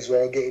Barkley as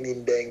well, getting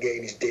in there and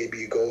getting his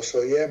debut goal.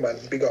 So yeah, man,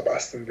 big up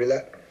Aston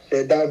Villa.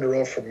 They're down the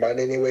road from Man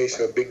anyway,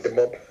 so big them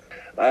up.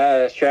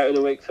 Shout of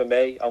the week for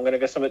me. I'm going to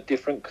go something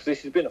different because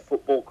this has been a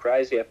football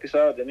crazy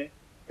episode, isn't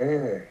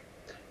it?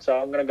 So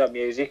I'm going to go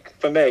music.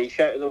 For me,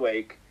 shout of the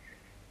week,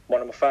 one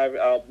of my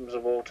favourite albums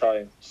of all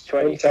time. It's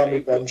 20. Don't tell me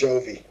Bon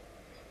Jovi.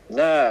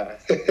 Nah.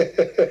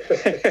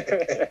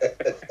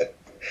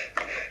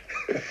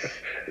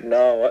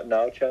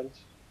 No chance.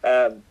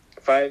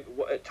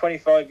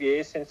 25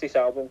 years since this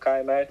album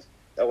came out.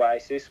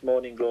 Oasis,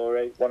 Morning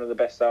Glory, one of the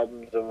best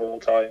albums of all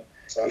time.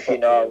 So if you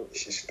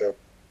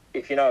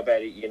know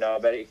about it, you know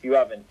about it. If you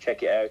haven't,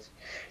 check it out.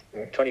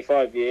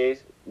 25 years,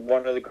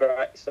 one of the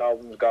greatest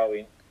albums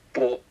going.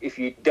 But if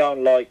you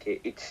don't like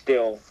it, it's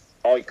still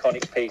an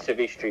iconic piece of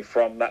history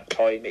from that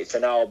time. It's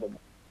an album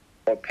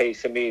or a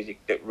piece of music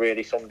that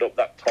really summed up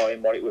that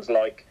time, what it was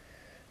like.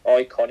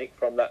 Iconic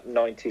from that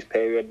 90s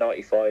period,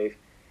 95.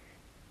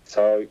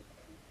 So I'm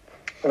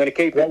going to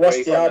keep it.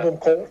 What's the album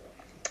called?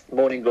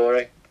 Morning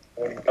Glory.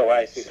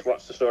 Oasis,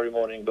 What's the Story,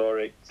 Morning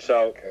Glory.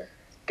 So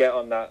get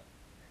on that.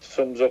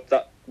 Sums up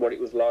that what it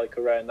was like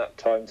around that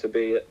time to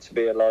be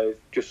alive.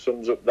 Just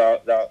sums up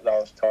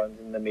those times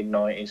in the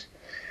mid-90s.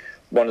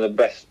 One of the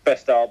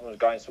best albums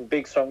going. Some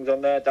big songs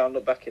on there. Don't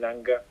Look Back in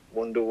Anger,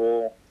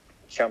 Wonderwall,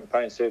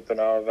 Champagne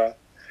Supernova.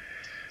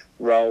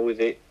 Roll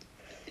with it.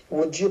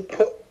 Would you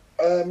put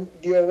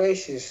the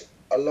Oasis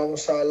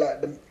alongside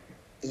like the...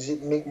 Is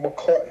it Mick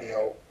McCartney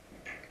or...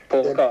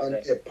 Paul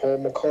McCartney. Yeah, Paul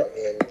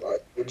McCartney. And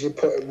like,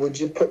 would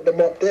you put them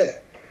up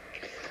there?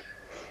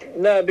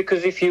 No,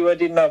 because if you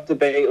didn't have the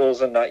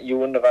Beatles and that, you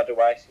wouldn't have had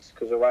Oasis,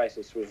 because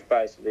Oasis was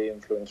basically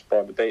influenced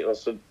by the Beatles.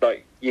 So,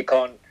 like, you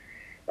can't...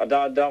 I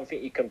don't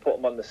think you can put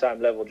them on the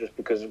same level just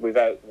because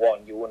without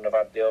one, you wouldn't have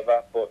had the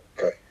other. But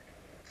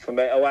for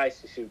me,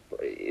 Oasis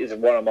is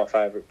one of my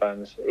favourite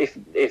bands.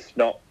 If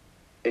not,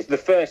 it's the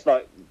first,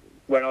 like,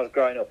 when I was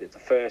growing up, it's the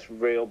first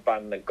real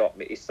band that got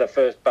me. It's the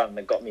first band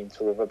that got me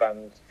into other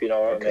bands, if you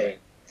know what I mean.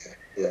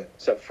 Yeah.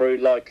 So through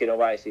liking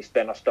Oasis,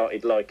 then I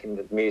started liking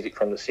the music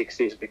from the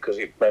 60s because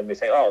it made me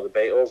think, the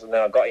Beatles, and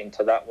then I got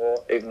into that more,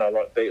 even though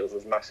like Beatles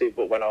was massive,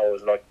 but when I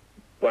was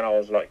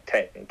like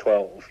 10 and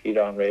 12, you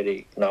don't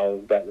really know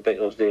about the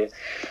Beatles, do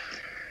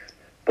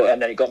you?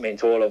 And then it got me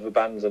into all other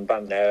bands and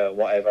now and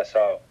whatever,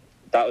 so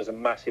that was a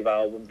massive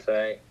album to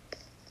me.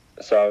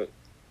 So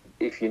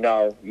if you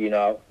know, you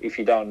know. If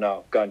you don't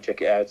know, go and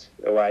check it out.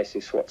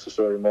 Oasis, What's the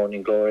Story,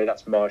 Morning Glory.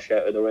 That's my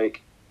shout of the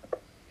week.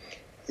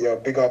 Yeah,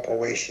 big up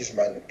Oasis,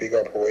 man. Big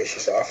up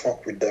Oasis. I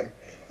fuck with them.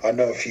 I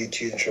know a few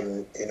tunes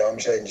from, you know what I'm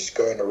saying, just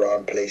going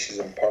around places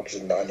and pubs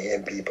and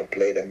hearing people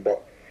play them.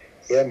 But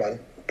yeah, man,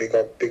 big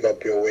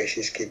up your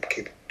Oasis.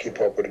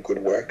 Keep up with the good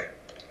work.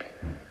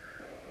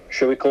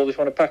 Should we call this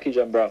one a package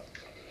then, bro?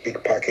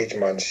 Big package,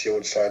 man.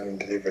 Sealed, signed and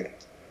delivered.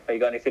 Have you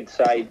got anything to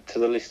say to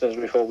the listeners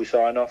before we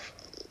sign off?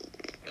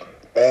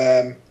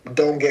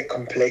 Don't get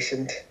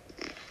complacent.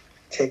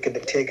 Take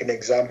an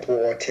example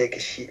or take a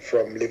sheet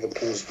from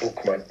Liverpool's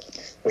book, man.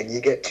 When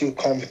you get too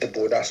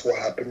comfortable, that's what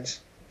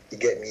happens. You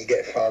get me? You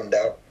get found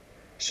out.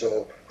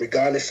 So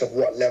regardless of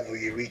what level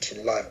you reach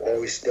in life,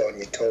 always stay on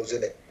your toes,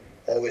 innit?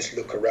 Always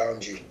look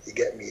around you. You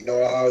get me? You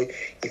know how,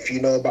 if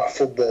you know about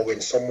football,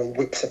 when someone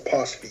whips a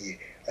pass for you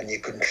and you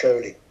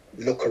control it,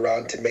 look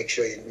around to make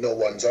sure no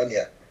one's on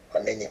you,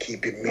 and then you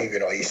keep it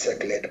moving or you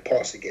circulate the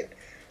pass again.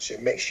 So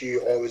make sure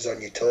you're always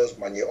on your toes,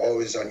 man. You're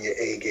always on your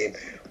A game.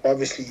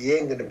 Obviously, you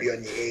ain't going to be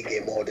on your A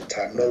game all the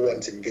time. No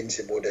one's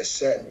invincible. There's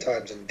certain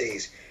times and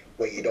days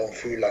where you don't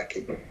feel like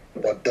it.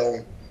 But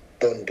don't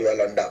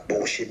dwell on that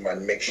bullshit,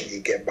 man. Make sure you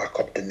get back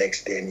up the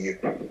next day and you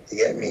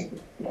get me?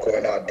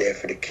 Going out there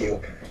for the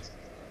kill.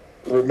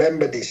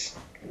 Remember this.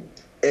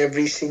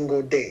 Every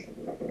single day,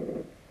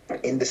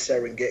 in the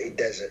Serengeti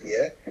Desert,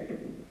 yeah?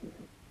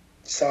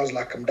 Sounds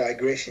like I'm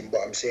digressing,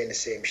 but I'm saying the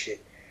same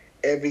shit.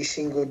 Every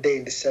single day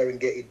in the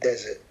Serengeti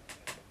Desert,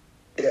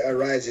 there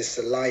arises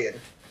a lion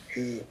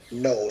who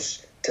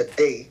knows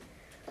today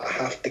I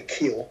have to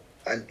kill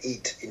and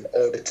eat in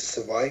order to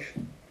survive.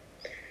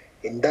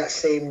 In that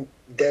same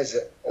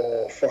desert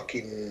or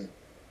fucking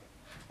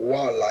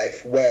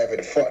wildlife, wherever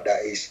the fuck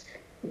that is,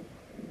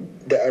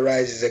 there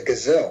arises a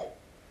gazelle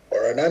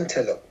or an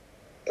antelope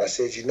that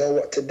says, you know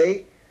what,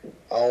 today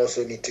I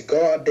also need to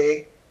go out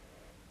there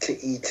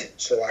to eat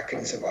so I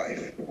can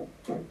survive.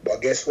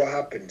 But guess what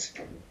happens?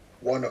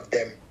 One of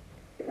them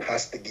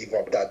has to give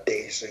up that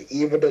day. So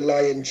either the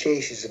lion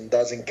chases and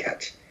doesn't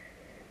catch,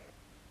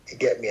 you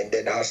get me, and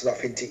then has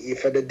nothing to eat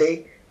for the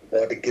day,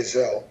 or the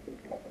gazelle,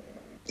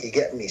 you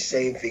get me,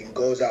 same thing,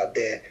 goes out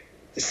there,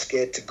 is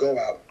scared to go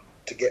out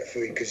to get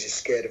food because he's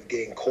scared of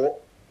getting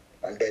caught,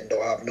 and then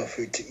don't have no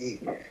food to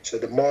eat. So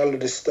the moral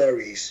of the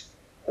story is,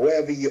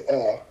 wherever you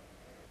are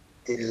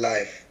in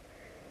life,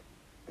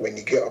 when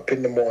you get up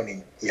in the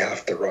morning, you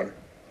have to run.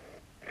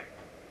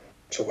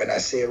 So when I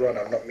say run,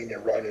 I'm not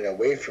meaning running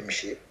away from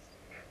shit.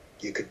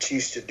 You could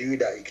choose to do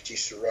that. You could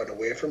choose to run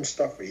away from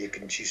stuff, or you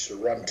can choose to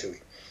run to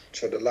it.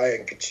 So the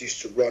lion could choose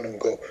to run and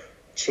go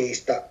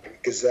chase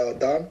that gazelle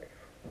down.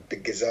 The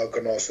gazelle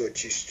can also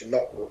choose to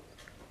not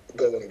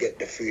go and get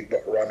the food,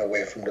 but run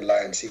away from the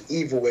lion. So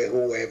either way,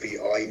 whoever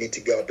you are, you need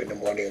to get up in the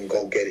morning and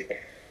go get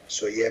it.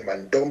 So yeah,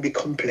 man, don't be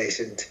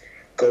complacent.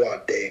 Go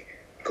out there,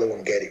 go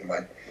and get it,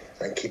 man,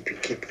 and keep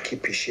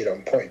your shit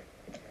on point.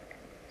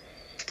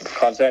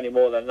 Can't say any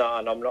more than that,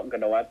 and I'm not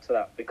going to add to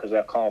that because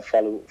I can't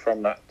follow up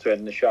from that to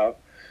end the show.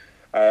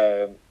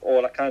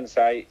 All I can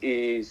say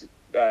is,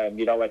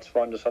 you know where to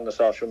find us on the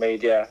social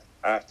media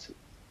at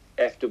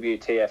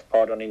FWTF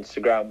Pod on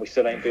Instagram. We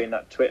still ain't doing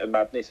that Twitter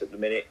madness at the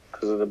minute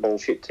because of the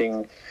bullshit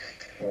thing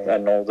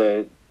and all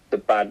the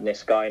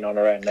badness going on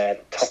around there.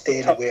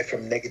 Staying away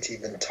from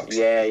negative and toxic.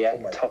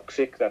 Yeah,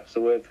 toxic. That's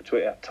the word for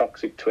Twitter.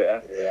 Toxic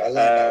Twitter. Yeah, I like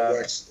that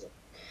word still.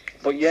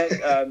 But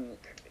yeah,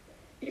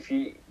 if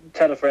you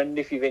tell a friend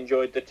if you've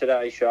enjoyed the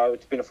Today Show.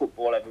 It's been a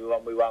football,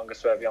 everyone. We won't go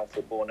swervy on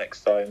football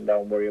next time.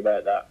 Don't worry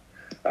about that.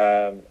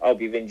 I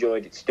hope you've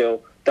enjoyed it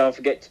still. Don't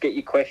forget to get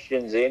your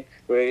questions in.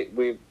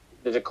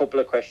 There's a couple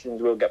of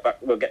questions. We'll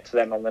get to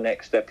them on the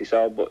next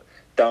episode, but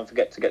don't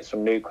forget to get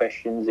some new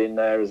questions in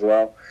there as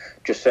well.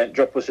 Just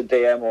drop us a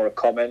DM or a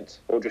comment,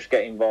 or just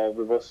get involved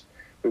with us.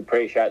 We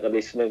appreciate the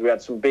listeners. We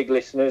had some big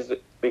listeners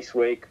this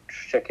week.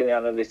 Just checking the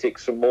analytics.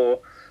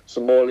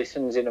 Some more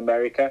listens in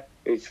America.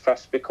 It's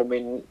fast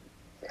becoming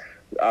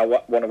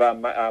one of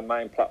our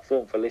main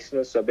platform for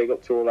listeners. So big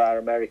up to all our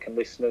American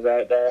listeners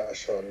out there. That's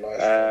so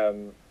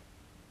nice.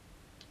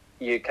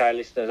 UK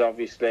listeners,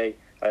 obviously,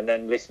 and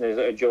then listeners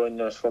that are joining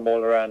us from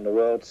all around the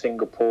world.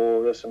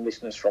 Singapore, there's some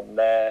listeners from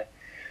there.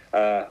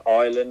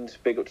 Ireland,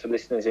 big up to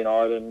listeners in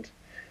Ireland.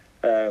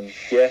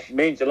 It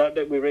means a lot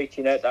that we're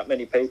reaching out that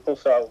many people.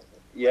 So,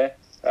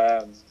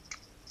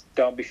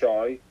 don't be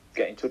shy.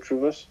 Get in touch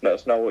with us. Let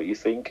us know what you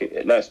think.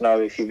 Let us know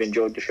if you've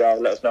enjoyed the show.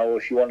 Let us know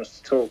if you want us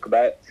to talk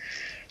about.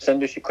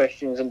 Send us your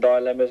questions and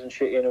dilemmas and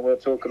shit in, and we'll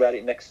talk about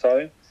it next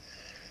time.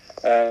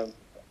 And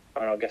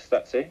I guess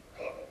that's it.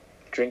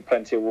 Drink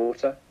plenty of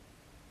water.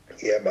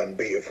 Yeah, man,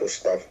 beautiful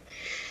stuff.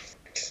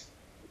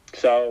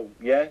 So,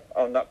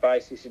 on that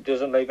basis, it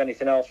doesn't leave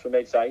anything else for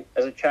me to say.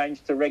 As a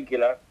change to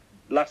regular,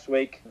 last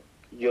week,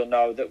 you'll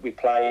know that we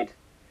played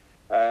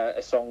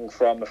a song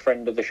from a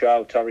friend of the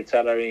show, Tori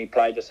Teller, and he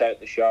played us out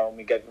the show, and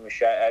we gave him a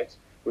shout-out.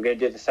 We're going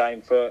to do the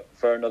same for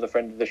another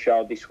friend of the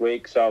show this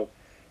week. So,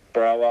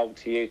 bro, over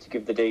to you to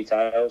give the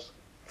details.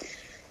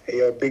 Hey,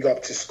 yo, big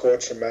up to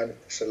Scorcher, man.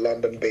 It's a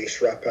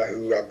London-based rapper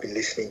who I've been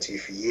listening to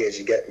for years,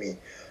 you get me?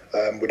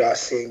 Without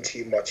saying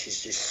too much,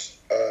 he's just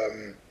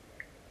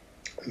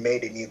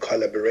made a new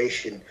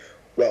collaboration.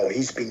 Well,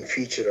 he's been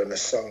featured on a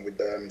song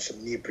with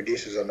some new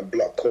producers on the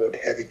block called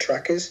Heavy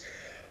Trackers,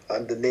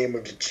 and the name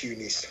of the tune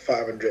is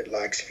 500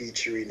 Likes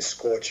featuring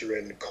Scorcher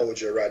and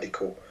Koja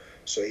Radical.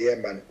 So yeah,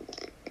 man,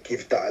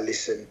 give that a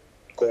listen.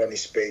 Go on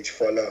his page,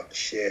 follow,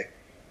 share.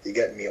 You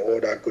get me? All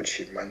that good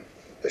shit, man.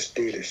 Let's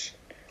do this.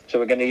 So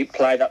we're going to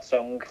play that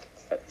song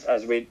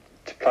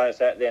to play us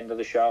at the end of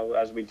the show,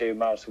 as we do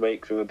most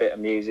weeks, with a bit of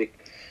music.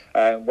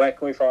 Where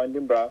can we find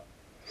him, bro?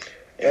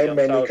 Yeah,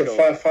 man, you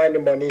can find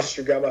him on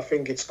Instagram. I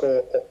think it's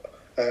called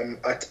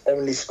at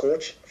Only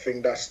Scorch. I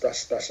think that's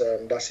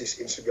his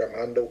Instagram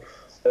handle.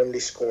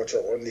 Only Scorch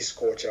or Only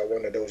Scorcher,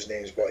 one of those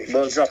names. But if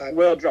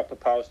we'll drop a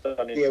post on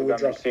Instagram, we'll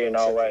drop so you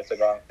know where to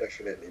go.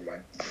 Definitely,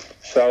 man.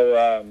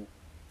 So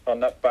on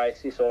that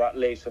basis, all that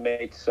leaves for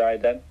me to say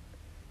then,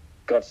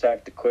 God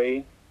save the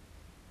Queen,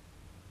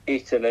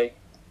 Italy,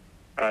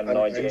 and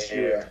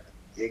Nigeria.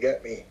 You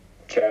get me?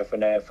 Ciao for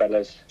now,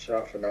 fellas.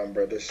 Ciao for now,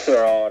 brothers.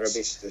 Ta-ra,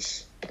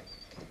 sisters.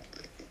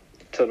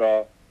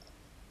 Ta-ra.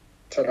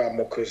 Ta-ra,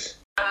 muckers.